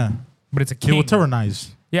Tyrannos, king. yeah. But it's a They king. will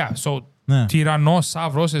tyrannize. Yeah, so Yeah.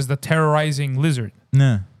 Tyrannosavros is the terrorizing lizard.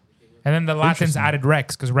 Yeah. And then the Latins Interesting. added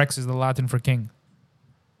Rex because Rex is the Latin for king.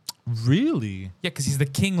 Really? Yeah, because he's the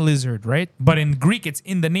king lizard, right? But in Greek, it's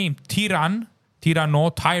in the name.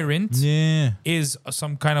 Tyranno, tyrant, Yeah. is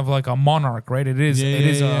some kind of like a monarch, right? It is. Yeah, it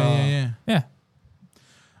is yeah. yeah.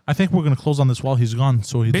 I think we're gonna close on this while he's gone,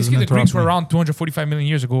 so he Basically, the doesn't Greeks interrupt were me. around 245 million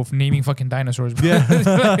years ago for naming fucking dinosaurs.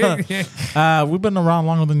 Yeah. We've been around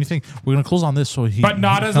longer than you think. We're gonna close on this, so he. But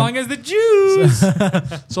not as long as the Jews.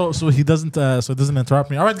 So he doesn't. So it doesn't interrupt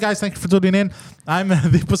me. All right, guys. Thank you for tuning in. I'm the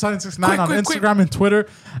Poseidon69 on Quick. Instagram and Twitter.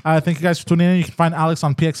 Thank you guys for tuning in. You can find Alex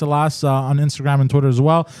on PXLS on Instagram and Twitter as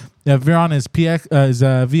well. Viron is VI_RON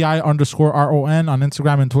on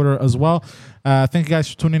Instagram and Twitter as well. Thank you guys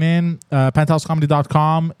for tuning in.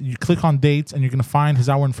 PenthouseComedy.com. You click on dates and you're going to find his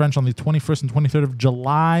hour in French on the 21st and 23rd of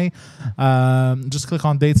July. Just click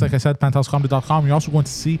on dates. Like I said, PenthouseComedy.com. You're also going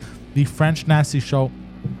to see the French Nasty Show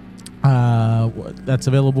that's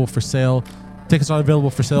available for sale. Tickets are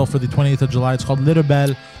available for sale for the 28th of July. It's called Little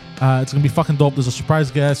Belle. It's going to be fucking dope. There's a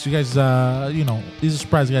surprise guest. You guys, these are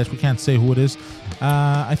surprise guests. We can't say who it is.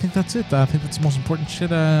 I think that's it. I think that's the most important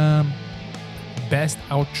shit. Best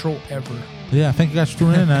outro ever. Yeah, thank you guys for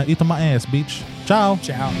tuning in. Eat on my ass, beach. Ciao.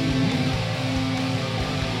 Ciao.